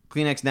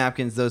Kleenex,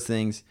 napkins, those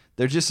things,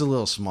 they're just a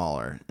little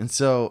smaller. And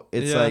so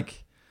it's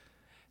like...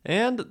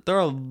 And they're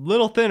a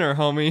little thinner,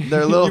 homie.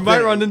 They're a little You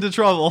might run into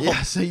trouble.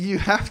 Yeah, so you're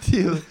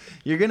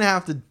going to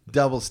have to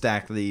double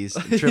stack these,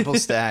 triple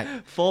stack.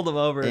 Fold them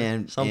over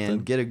and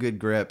get a good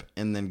grip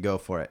and then go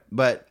for it.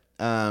 But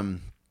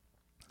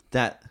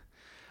that...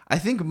 I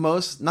think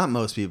not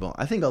most people,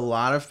 I think a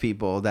lot of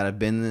people that have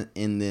been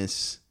in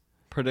this...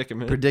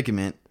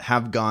 predicament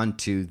have gone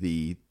to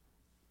the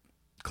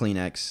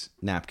Kleenex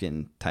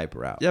napkin type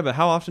route. Yeah, but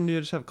how often do you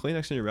just have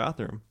Kleenex in your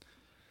bathroom?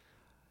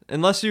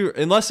 Unless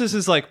this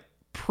is like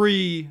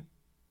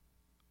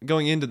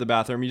going into the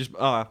bathroom, you just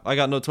I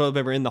got no toilet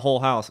paper in the whole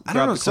house. I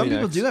don't know. Some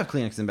people do have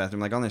Kleenex in the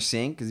bathroom, like on their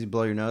sink because you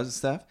blow your nose and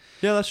stuff.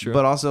 Yeah, that's true.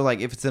 But also,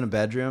 like if it's in a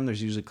bedroom,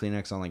 there's usually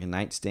Kleenex on like a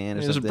nightstand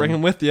or something. Just bring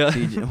them with you.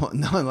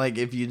 No, like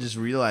if you just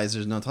realize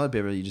there's no toilet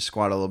paper, you just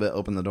squat a little bit,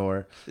 open the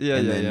door,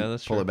 and then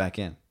that's pull it back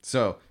in.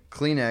 So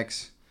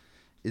Kleenex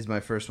is my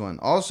first one.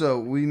 Also,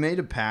 we made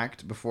a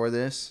pact before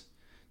this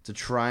to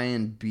try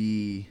and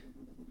be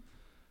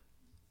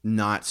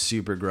not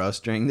super gross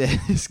during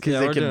this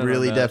because it could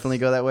really definitely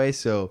go that way.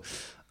 So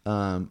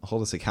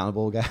hold us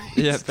accountable, guys.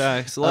 Yeah,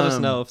 facts. Let us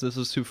know if this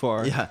was too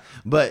far. Yeah,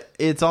 but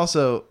it's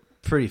also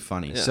pretty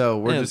funny. Yeah. So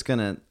we're just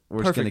gonna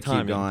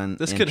keep going.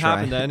 This could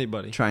happen to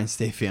anybody. Try and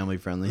stay family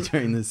friendly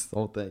during this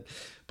whole thing.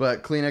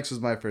 But Kleenex was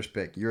my first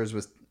pick. Yours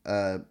was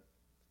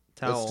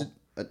towel.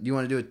 Do you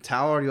want to do a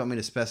towel, or do you want me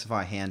to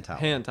specify hand towel?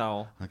 Hand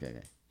towel.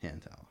 Okay.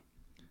 Hand towel.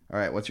 All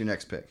right. What's your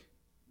next pick?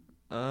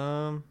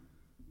 Let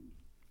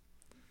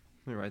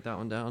me write that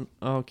one down.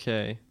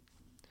 Okay.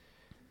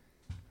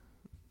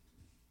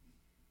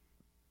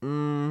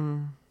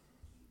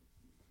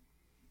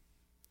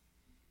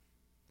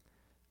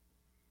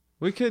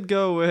 We could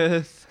go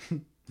with.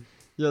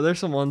 Yeah, there's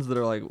some ones that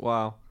are like,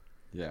 wow.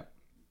 Yeah.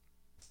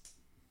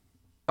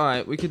 All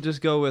right, we could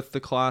just go with the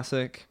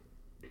classic.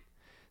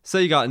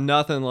 Say you got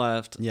nothing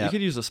left. Yeah. You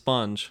could use a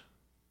sponge.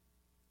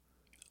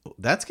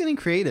 That's getting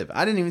creative.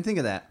 I didn't even think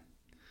of that.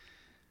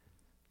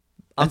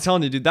 I'm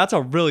telling you, dude, that's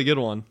a really good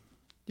one.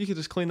 You could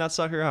just clean that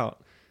sucker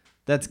out.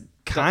 That's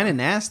kind of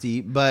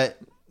nasty, but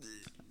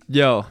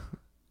yo,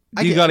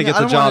 you got to get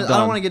the job done. I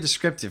don't want to get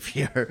descriptive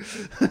here.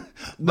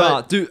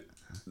 No, dude.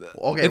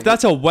 Okay, if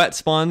that's a wet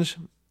sponge,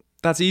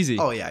 that's easy.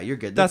 Oh yeah, you're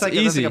good. That's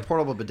easy. That's like a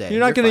portable bidet.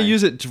 You're not going to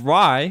use it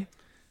dry.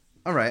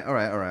 All right.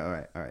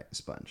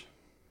 Sponge.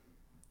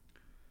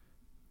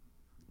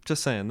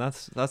 Just saying,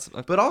 that's.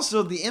 But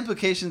also the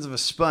implications of a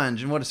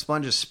sponge and what a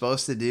sponge is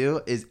supposed to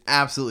do is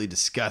absolutely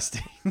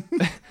disgusting.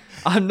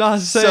 I'm not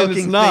saying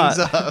it's not.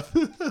 Things up.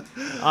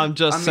 I'm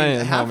just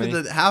saying, half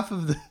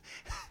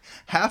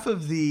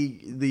of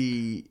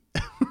the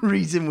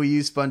reason we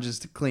use sponges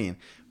to clean.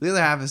 The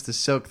other half is to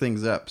soak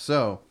things up.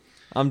 So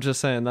I'm just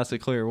saying that's a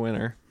clear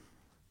winner.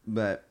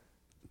 But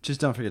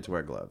just don't forget to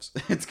wear gloves.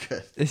 It's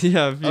good.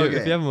 Yeah, if you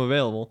have them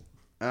available.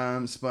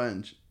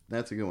 Sponge.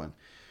 That's a good one.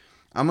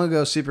 I'm going to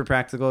go super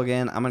practical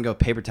again. I'm going to go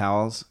paper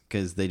towels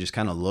because they just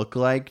kind of look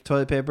like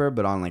toilet paper,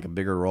 but on like a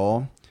bigger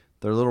roll.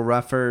 They're a little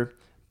rougher,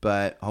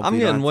 but hopefully I'm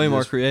getting way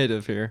more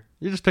creative here.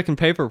 You're just picking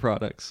paper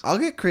products. I'll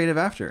get creative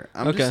after.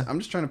 I'm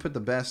just trying to put the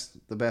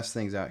best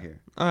things out here.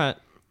 All right.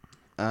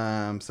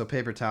 So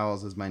paper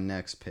towels is my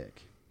next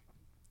pick.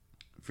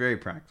 Very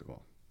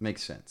practical.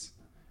 Makes sense.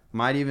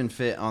 Might even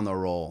fit on the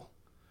roll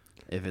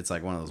if it's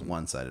like one of those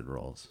one-sided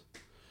rolls.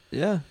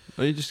 Yeah.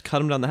 Or you just cut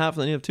them down the half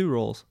and then you have 2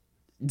 rolls.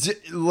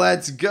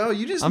 Let's go.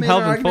 You just made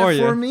an argument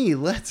for me.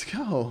 Let's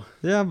go.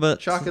 Yeah,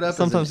 but chalk it up.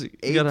 Sometimes you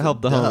gotta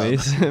help the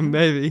homies.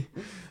 Maybe.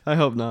 I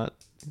hope not.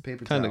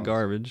 Paper kind of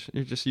garbage.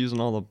 You're just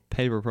using all the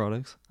paper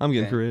products. I'm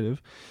getting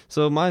creative.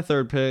 So my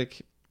third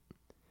pick.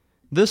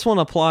 This one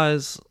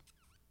applies.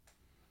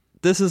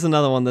 This is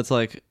another one that's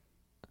like.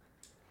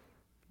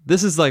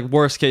 This is like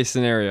worst case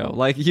scenario.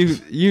 Like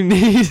you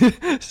need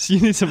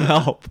some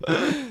help.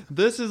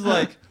 This is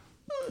like.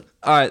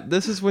 All right,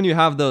 this is when you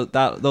have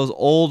those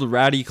old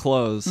ratty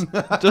clothes.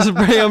 Just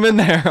bring them in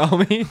there,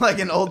 homie. Like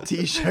an old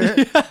T-shirt.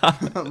 Yeah.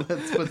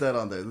 Let's put that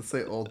on there. Let's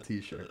say old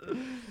T-shirt.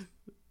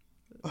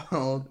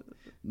 Oh,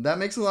 that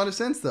makes a lot of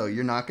sense, though.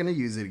 You're not going to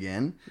use it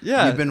again.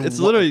 Yeah, it's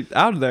literally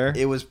out of there.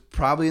 It was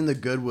probably in the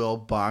Goodwill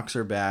box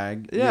or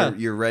bag. Yeah,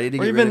 you're ready to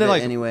get rid of it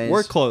like anyways.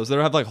 Work clothes that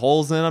have like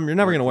holes in them. You're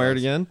never going to wear it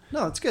again.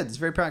 No, it's good. It's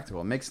very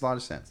practical. It makes a lot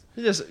of sense.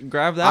 You just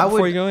grab that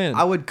before you go in.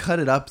 I would cut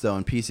it up though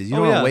in pieces. You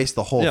don't want to waste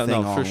the whole thing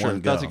on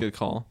one go. That's a good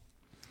call.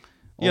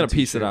 You got to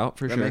piece it out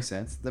for sure.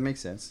 That makes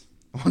sense.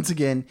 Once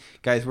again,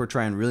 guys, we're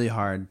trying really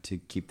hard to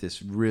keep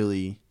this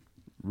really,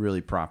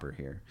 really proper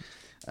here.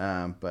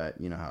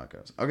 But you know how it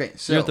goes. Okay,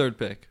 so your third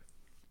pick.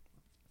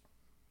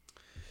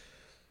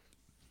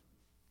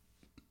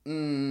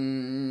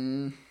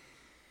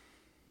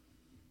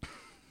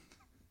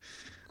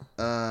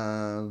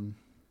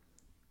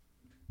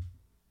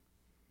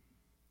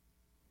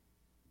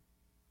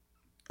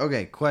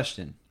 Okay,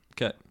 question.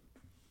 Okay.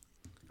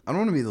 I don't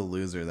want to be the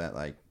loser that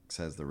like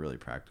says the really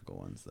practical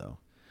ones though.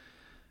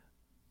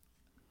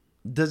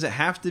 Does it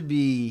have to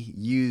be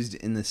used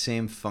in the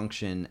same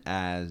function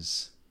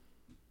as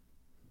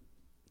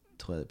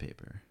toilet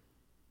paper?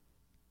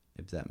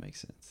 If that makes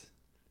sense.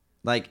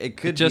 Like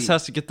it just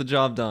has to get the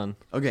job done.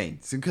 Okay,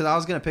 so because I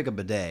was gonna pick a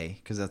bidet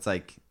because that's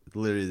like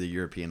literally the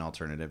European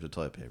alternative to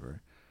toilet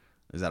paper.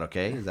 Is that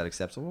okay? Is that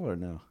acceptable or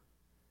no?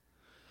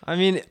 I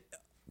mean,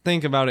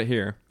 think about it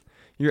here.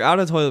 You're out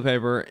of toilet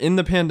paper in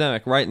the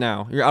pandemic right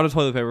now. You're out of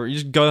toilet paper. You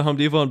just go to Home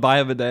Depot and buy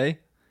a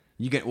bidet.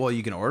 You can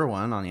order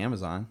one on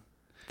Amazon.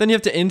 Then you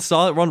have to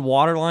install it, run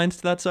water lines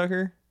to that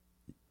sucker.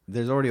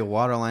 There's already a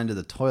water line to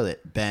the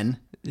toilet, Ben.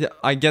 Yeah,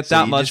 I get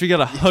that much. We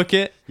gotta hook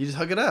it. You just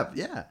hook it up,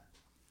 yeah.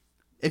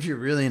 If you're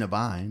really in a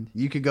bind,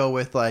 you could go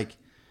with like.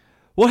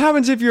 What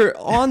happens if you're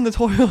on the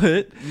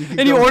toilet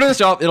and you order this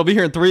job? It'll be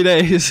here in 3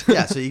 days.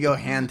 Yeah, so you go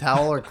hand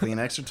towel or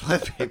Kleenex or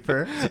toilet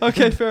paper.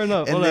 Okay, fair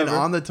enough. And then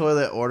on the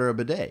toilet, order a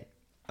bidet.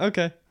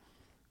 Okay,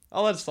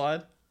 I'll let it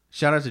slide.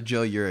 Shout out to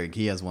Joe Urig.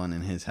 He has one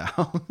in his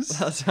house.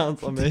 That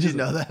sounds amazing. Did you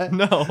know that?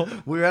 No.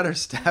 We were at our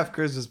staff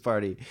Christmas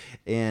party,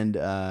 and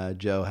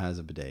Joe has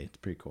a bidet. It's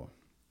pretty cool.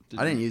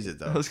 I didn't use it,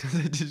 though. I was going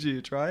to say, did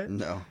you try it?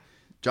 No.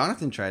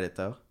 Jonathan tried it,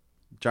 though.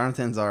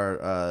 Jonathan's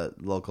our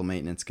local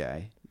maintenance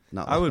guy.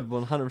 I would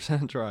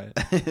 100% try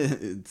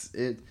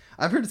it.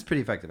 I've heard it's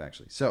pretty effective,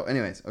 actually. So,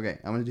 anyways, okay,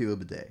 I'm going to do a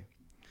bidet.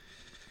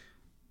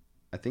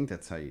 I think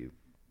that's how you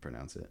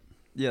pronounce it.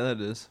 Yeah,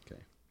 that is.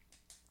 Okay.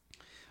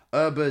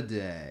 A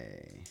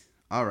bidet.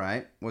 All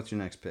right. What's your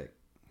next pick?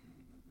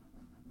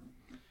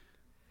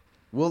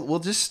 We'll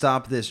just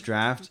stop this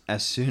draft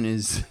as soon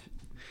as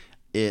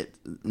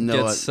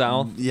Gets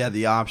south. Yeah,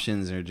 the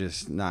options are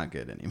just not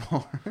good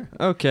anymore.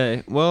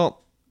 Okay,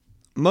 well,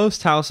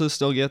 most houses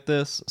still get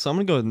this, so I'm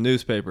gonna go with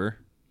newspaper.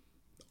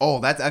 Oh,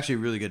 that's actually a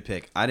really good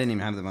pick. I didn't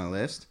even have them on my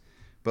list,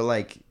 but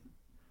like,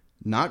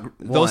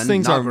 those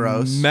things not are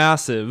gross.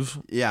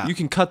 massive. Yeah, you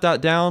can cut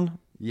that down.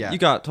 Yeah, you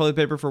got toilet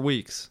paper for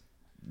weeks.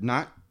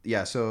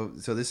 So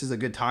this is a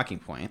good talking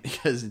point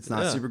because it's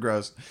not super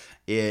gross.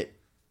 It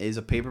is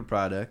a paper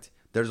product.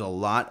 There's a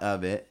lot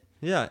of it.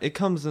 Yeah, it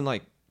comes in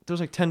there's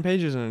 10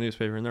 pages in a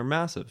newspaper, and they're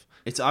massive.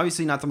 It's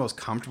obviously not the most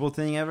comfortable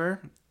thing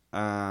ever.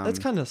 That's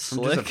kind of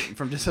slick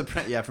from just a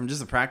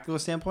practical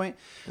standpoint.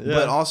 Yeah.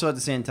 But also at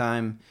the same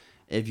time,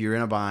 if you're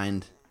in a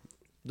bind,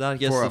 that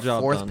gets for the job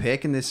a fourth done.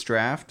 Pick in this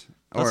draft,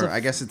 I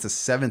guess it's a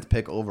 7th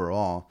pick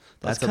overall.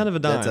 That's kind of a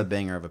dime. That's a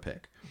banger of a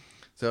pick.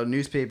 So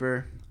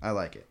newspaper, I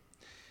like it.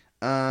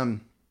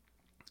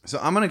 So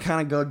I'm gonna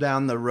kind of go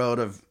down the road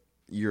of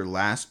your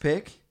last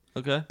pick.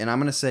 Okay. And I'm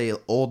gonna say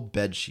old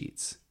bed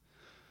sheets.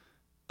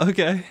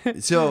 Okay.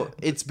 So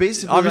it's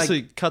basically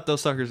obviously cut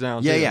those suckers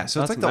down. Yeah, too. yeah. So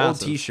that's it's like massive.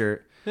 the old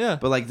T-shirt. Yeah.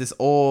 But like this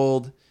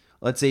old,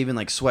 let's say even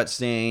like sweat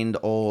stained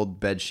old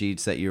bed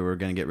sheets that you were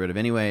gonna get rid of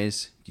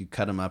anyways. You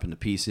cut them up into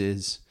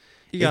pieces.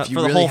 You got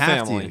for the whole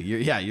family.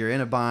 You're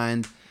in a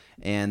bind,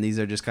 and these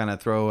are just kind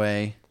of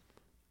throwaway.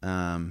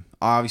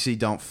 Obviously,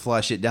 don't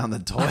flush it down the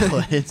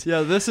toilet.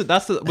 Yeah, that's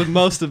with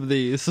most of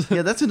these.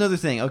 Yeah, that's another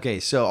thing. Okay,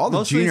 so all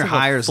the junior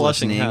hires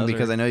listening,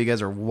 because I know you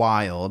guys are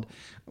wild.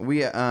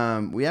 We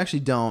actually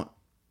don't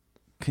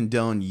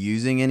condone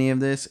using any of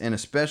this, and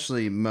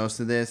especially most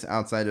of this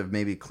outside of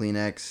maybe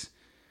Kleenex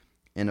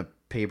and a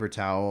paper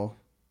towel,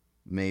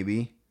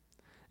 maybe.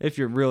 If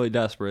you're really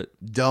desperate,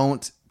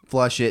 don't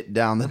flush it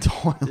down the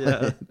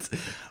toilet. Yeah.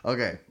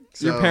 Okay,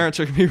 so, your parents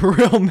are gonna be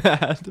real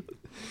mad.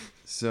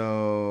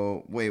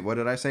 So wait, what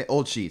did I say?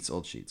 Old sheets.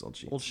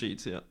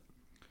 Yeah.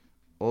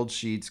 Old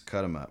sheets.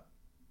 Cut them up.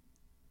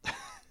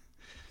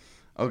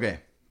 Okay.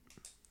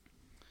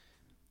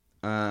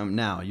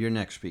 Now your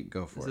next peak.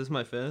 Go for it. Is this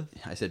my fifth?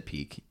 I said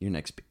peak. Your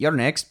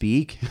next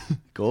peak.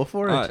 Go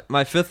for it. All right,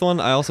 my fifth one.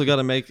 I also got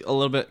to make a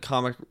little bit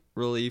comic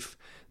relief.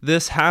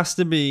 This has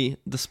to be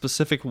the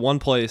specific one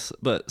place,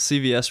 but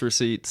CVS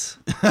receipts.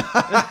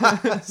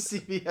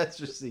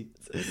 CVS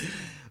receipts.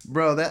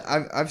 Bro, that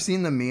I've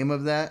seen the meme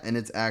of that, and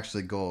it's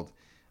actually gold.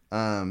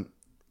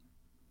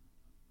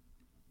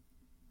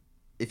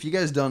 If you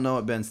guys don't know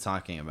what Ben's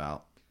talking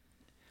about,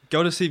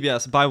 go to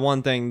CVS, buy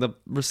one thing. The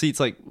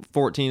receipt's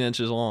 14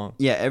 inches long.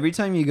 Yeah, every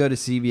time you go to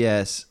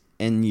CVS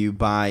and you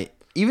buy,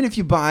 even if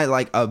you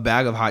buy a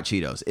bag of hot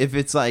Cheetos, if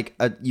it's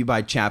you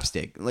buy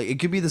chapstick, it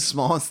could be the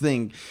smallest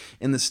thing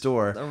in the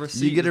store.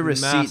 You get a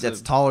receipt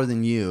that's taller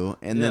than you,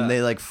 and then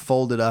they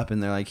fold it up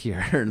and they're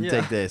here,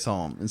 take this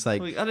home. It's I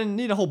didn't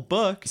need a whole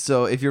book.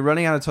 So if you're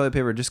running out of toilet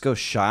paper, just go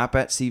shop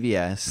at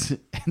CVS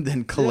and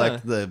then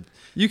collect the.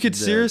 You could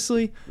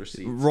seriously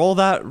receipts. roll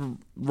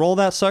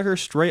that sucker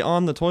straight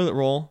on the toilet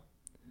roll.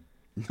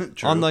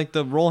 On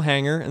the roll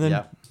hanger, and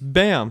then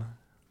bam,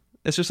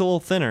 it's just a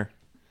little thinner.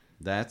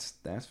 That's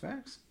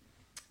facts.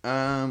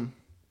 I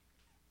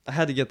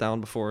had to get that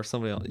one before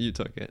somebody else. You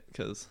took it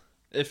because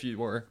if you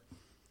were,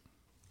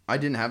 I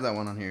didn't have that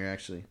one on here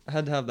actually. I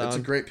had to have that. It's a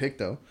great pick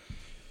though.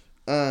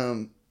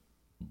 Oh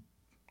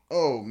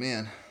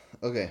man.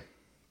 Okay.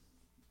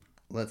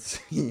 Let's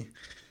see.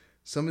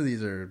 Some of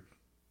these are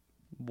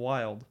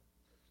wild.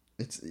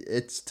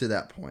 It's to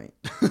that point.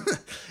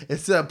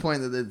 It's to that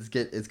point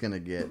that it's gonna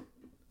get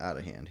out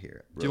of hand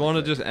here. Do you want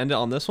to just end it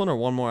on this one or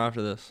one more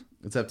after this?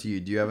 It's up to you.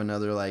 Do you have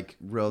another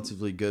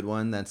relatively good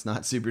one that's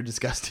not super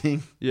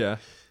disgusting? Yeah.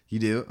 You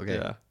do? Okay.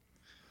 Yeah.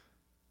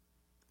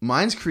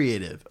 Mine's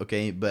creative,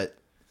 okay? But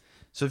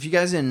so if you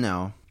guys didn't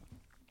know,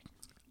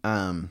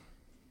 I'm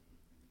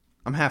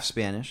half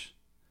Spanish.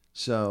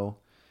 So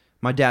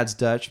my dad's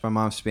Dutch, my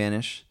mom's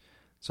Spanish.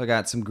 So I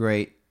got some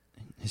great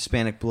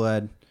Hispanic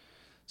blood,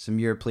 some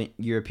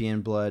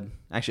European blood.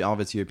 Actually, all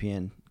of it's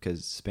European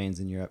because Spain's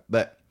in Europe.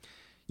 But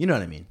you know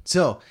what I mean.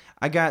 So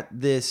I got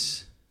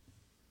this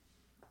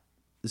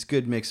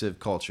good mix of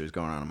cultures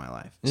going on in my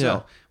life. Yeah.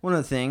 So one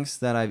of the things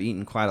that I've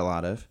eaten quite a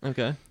lot of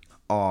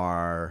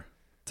are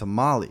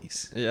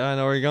tamales. Yeah, I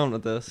know where you're going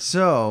with this.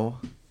 So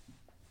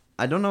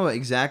I don't know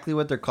exactly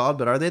what they're called,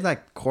 but are they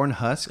corn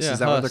husks? Yeah, is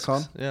that husks. what they're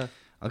called? Yeah.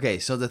 Okay,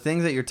 so the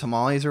things that your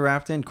tamales are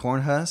wrapped in,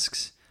 corn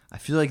husks, I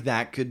feel like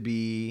that could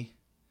be...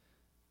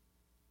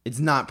 It's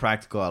not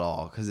practical at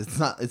all because it's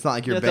not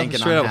like you're banking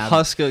straight on up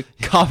husk a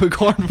cob of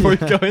corn before you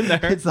go in there.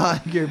 It's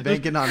not like you're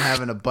banking on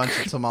having a bunch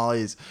of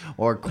tamales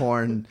or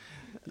corn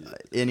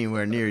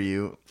anywhere near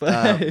you.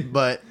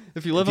 But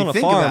if you live on a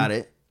farm, about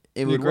it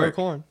would grow work.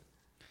 Corn.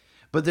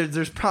 But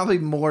there's probably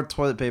more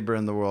toilet paper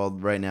in the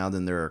world right now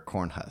than there are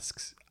corn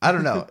husks. I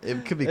don't know.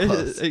 It could be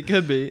close. It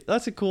could be.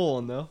 That's a cool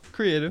one though.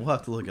 Creative. We'll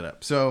have to look it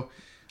up. So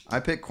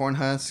I picked corn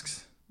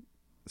husks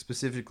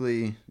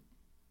specifically.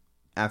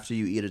 After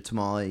you eat a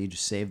tamale, you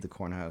just save the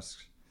corn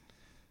husks.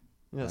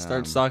 Yeah,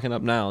 start stocking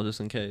up now just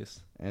in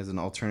case. As an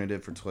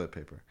alternative for toilet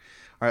paper.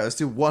 All right, let's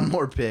do one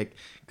more pick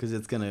because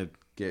it's going to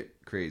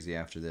get crazy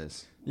after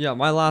this. Yeah,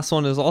 my last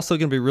one is also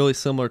going to be really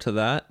similar to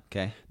that.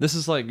 Okay. This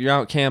is like you're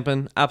out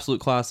camping,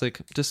 absolute classic.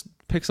 Just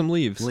pick some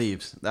leaves.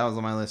 Leaves. That was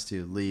on my list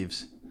too.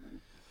 Leaves.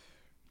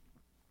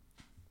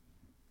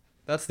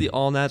 That's the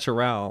all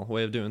natural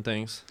way of doing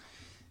things.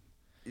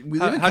 We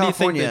live in California. How do you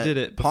think they did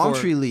it before? Palm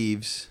tree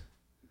leaves.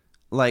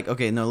 Like,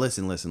 okay, no,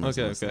 listen.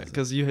 Okay,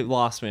 because you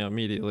lost me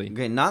immediately.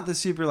 Okay, not the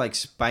super like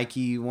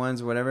spiky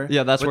ones or whatever.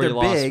 Yeah, that's where you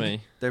lost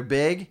me. They're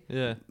big.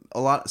 Yeah.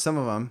 Some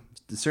of them,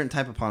 a certain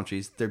type of palm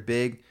trees, they're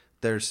big.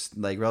 They're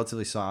like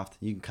relatively soft.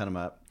 You can cut them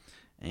up,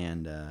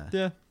 and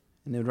and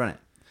they would run it.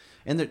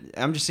 And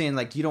I'm just saying,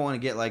 like, you don't want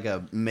to get like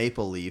a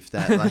maple leaf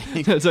that like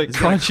it's like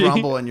crunchy,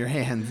 crumble in your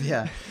hands.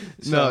 Yeah.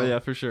 So, no, yeah,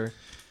 for sure.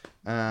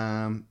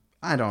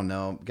 I don't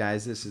know,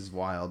 guys. This is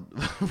wild.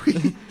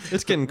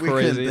 It's getting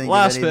crazy.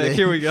 Last pick.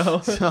 Here we go.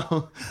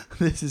 So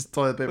this is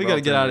toilet paper. We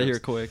gotta get out of here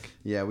quick.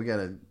 Yeah, we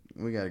gotta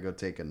go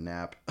take a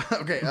nap.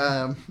 Okay.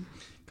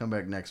 Come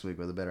back next week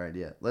with a better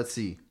idea. Let's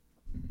see.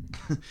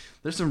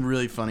 There's some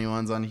really funny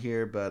ones on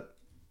here, but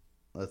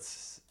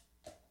let's.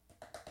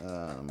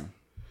 Oh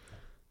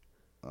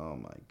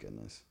my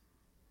goodness.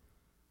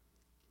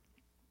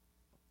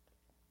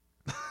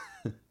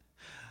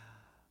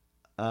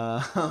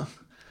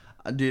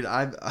 Dude,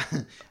 I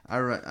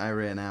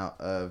ran out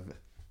of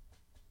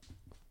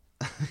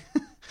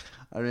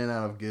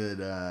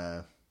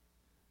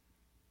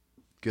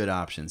good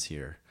options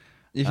here.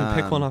 You can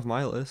pick one off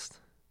my list.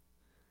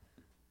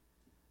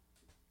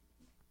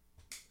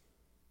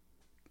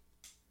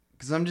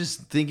 Because I'm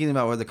just thinking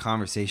about where the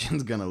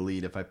conversation's gonna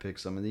lead if I pick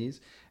some of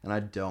these, and I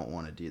don't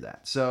want to do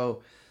that.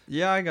 So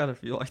yeah, I gotta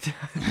feel like that.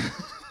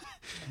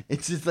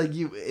 It's just like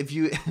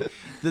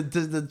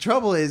the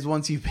trouble is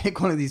once you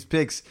pick one of these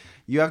picks,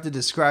 you have to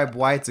describe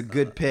why it's a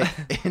good pick,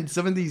 and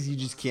some of these you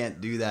just can't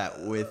do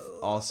that with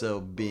also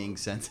being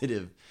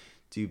sensitive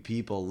to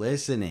people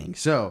listening.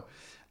 So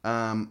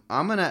I'm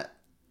gonna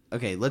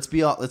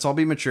let's all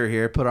be mature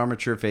here. Put our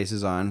mature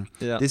faces on.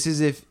 Yeah. This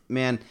is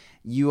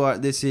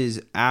this is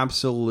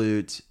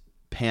absolute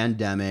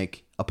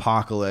pandemic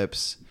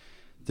apocalypse.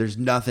 There's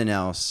nothing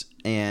else,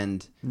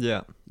 and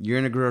yeah, you're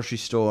in a grocery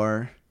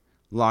store.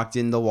 Locked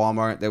in the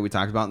Walmart that we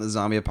talked about in the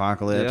zombie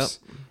apocalypse.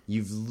 Yep.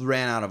 You've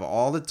ran out of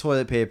all the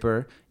toilet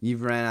paper.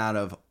 You've ran out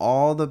of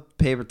all the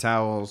paper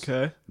towels.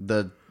 Okay.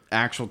 The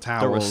actual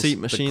towels. The receipt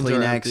machines the Kleenex,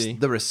 are empty.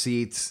 The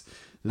receipts.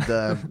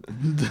 The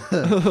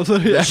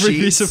every sheets,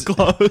 piece of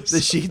clothes.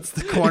 The sheets.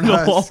 The corn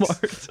husks.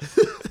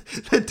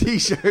 Walmart. The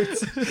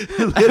t-shirts.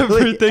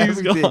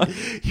 Everything's gone.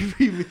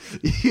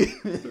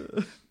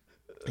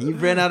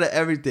 You've ran out of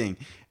everything.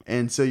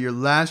 And so your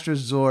last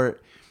resort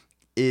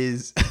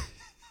is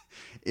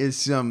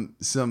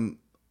some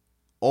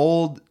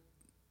old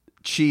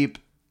cheap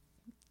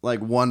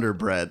like Wonder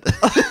Bread.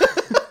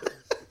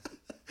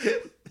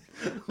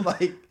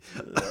 Like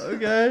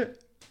okay.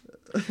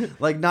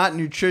 Like not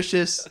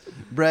nutritious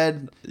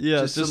bread.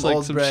 Yeah, it's just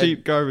like some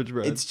cheap garbage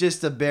bread. It's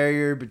just a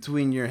barrier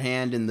between your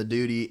hand and the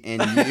duty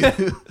and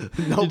you.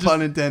 No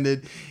pun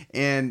intended.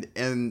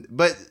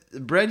 But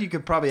bread you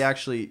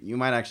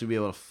might actually be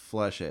able to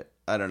flush it.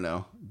 I don't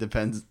know.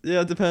 Depends.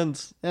 Yeah, it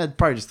depends. Yeah,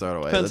 probably just throw it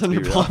away. Depends on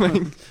your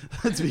plumbing.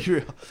 Let's be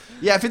real.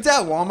 Yeah, if it's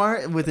at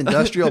Walmart with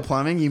industrial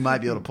plumbing, you might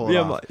be able to pull it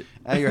off.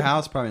 At your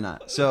house, probably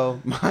not.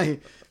 So my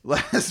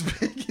last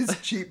pick is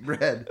cheap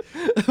bread.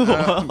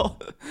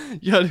 Well,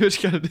 you gotta do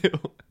what you gotta do.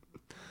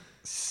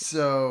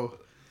 So,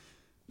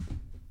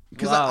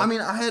 because wow.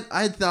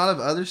 I had thought of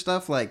other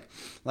stuff like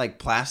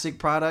plastic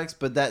products,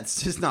 but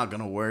that's just not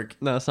gonna work.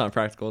 No, it's not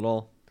practical at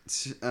all.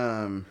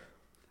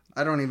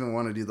 I don't even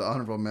want to do the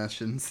honorable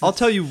mentions. I'll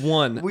tell you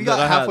one. We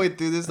got halfway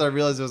through this and I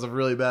realized it was a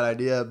really bad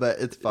idea, but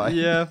it's fine.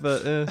 Yeah,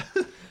 but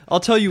I'll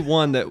tell you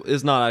one that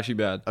is not actually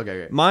bad. Okay,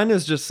 great. Mine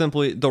is just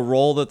simply the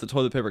roll that the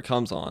toilet paper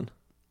comes on.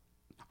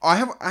 I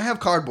have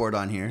cardboard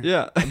on here.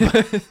 Yeah.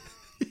 Yeah,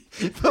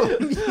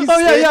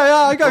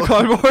 I got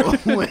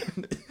cardboard.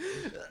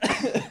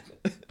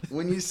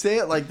 When you say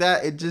it like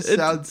that, it just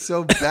sounds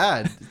so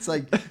bad. It's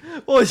like,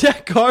 well, yeah,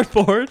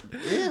 cardboard.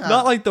 Yeah.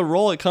 Not like the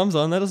roll it comes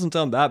on. That doesn't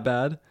sound that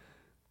bad.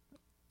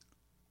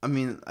 I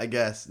mean, I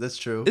guess that's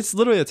true. It's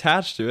literally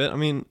attached to it. I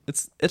mean,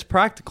 it's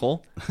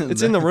practical.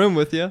 It's in the room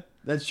with you.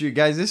 That's true,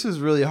 guys. This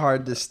was really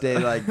hard to stay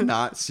like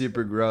not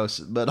super gross,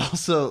 but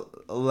also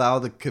allow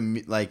the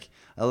comedic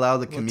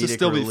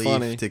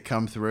relief to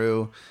come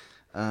through.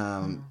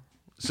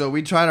 So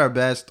we tried our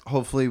best.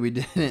 Hopefully, we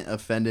didn't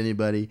offend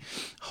anybody.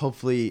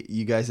 Hopefully,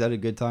 you guys had a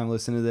good time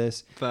listening to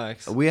this.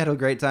 Facts. We had a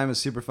great time. It was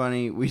super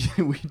funny. We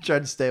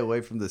tried to stay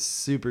away from the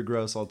super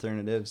gross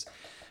alternatives.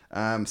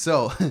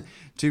 So,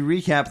 to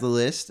recap the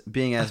list,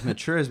 being as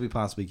mature as we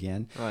possibly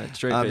can, right,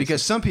 straight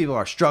because some people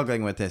are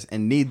struggling with this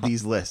and need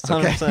these lists.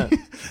 Okay,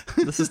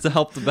 100%. This is to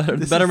help the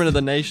betterment of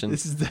the nation.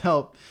 This is to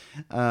help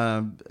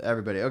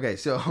everybody. Okay,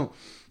 so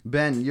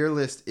Ben, your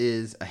list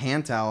is a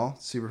hand towel,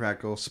 super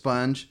practical,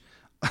 sponge,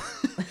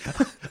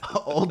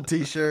 old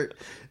T-shirt,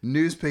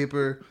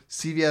 newspaper,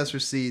 CVS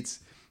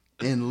receipts,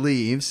 and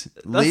leaves.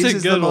 Leaves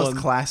is the most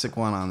classic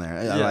one on there.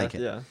 I like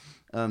it. Yeah.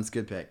 It's a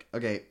good pick.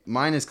 Okay,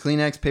 mine is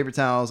Kleenex, paper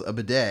towels, a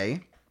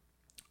bidet,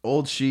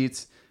 old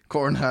sheets,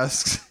 corn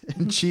husks,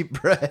 and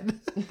cheap bread.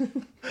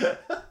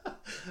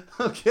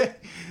 Okay,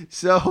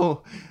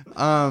 so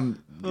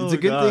it's a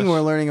good thing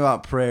we're learning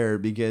about prayer,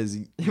 because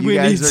you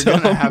guys are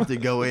gonna have to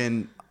go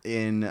in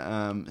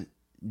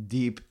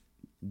deep,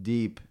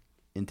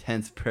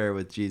 intense prayer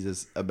with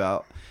Jesus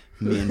about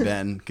me and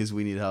Ben, because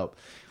we need help.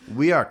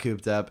 We are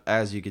cooped up,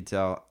 as you could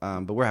tell,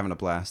 but we're having a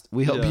blast.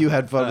 We hope you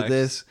had fun with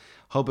this.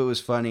 Hope it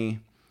was funny.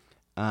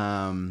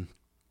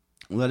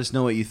 Let us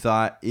know what you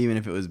thought, even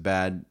if it was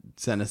bad.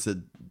 Send us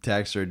a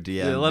text or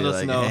DM. Yeah, let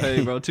us know.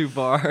 Hey, bro, too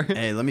far.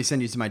 Hey, let me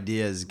send you to my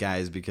Diaz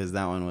guys, because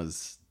that one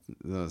was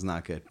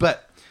not good.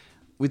 But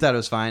we thought it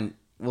was fine.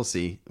 We'll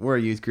see. We're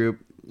a youth group.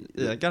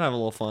 Yeah, gotta have a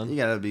little fun. You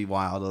gotta be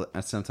wild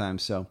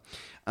sometimes. So,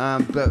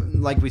 but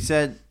like we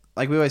said,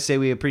 like we always say,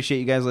 we appreciate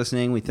you guys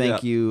listening. We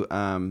thank you.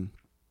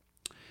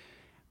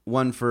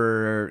 One,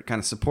 for kind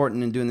of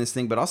supporting and doing this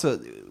thing, but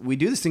also we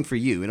do this thing for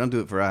you. We don't do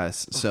it for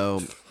us. So,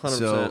 100%.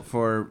 So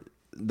for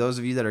those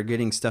of you that are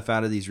getting stuff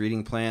out of these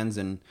reading plans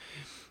and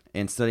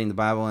studying the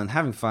Bible and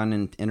having fun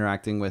and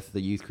interacting with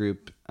the youth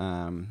group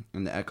and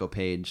the Echo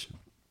page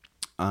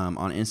on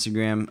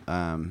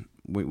Instagram,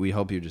 we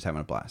hope you're just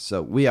having a blast.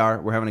 So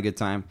we're having a good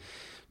time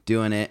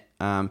doing it.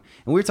 And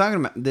we were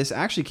talking about this.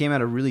 Actually came at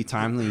a really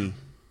timely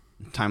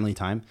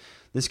time.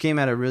 This came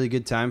at a really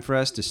good time for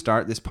us to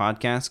start this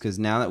podcast, because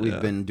now that we've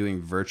been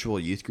doing virtual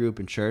youth group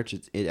in church,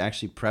 it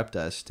actually prepped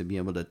us to be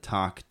able to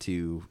talk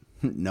to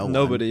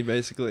nobody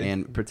basically,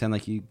 and pretend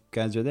like you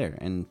guys are there.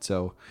 And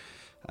so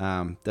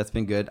that's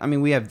been good. I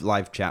mean, we have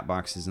live chat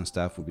boxes and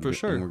stuff. For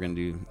sure. And we're going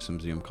to do some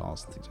Zoom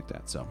calls and things like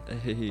that. So,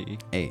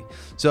 hey.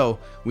 So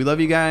we love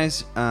you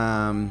guys.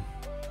 My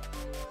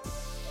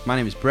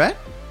name is Brett.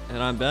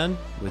 And I'm Ben.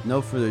 With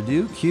no further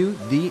ado, cue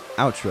the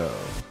outro.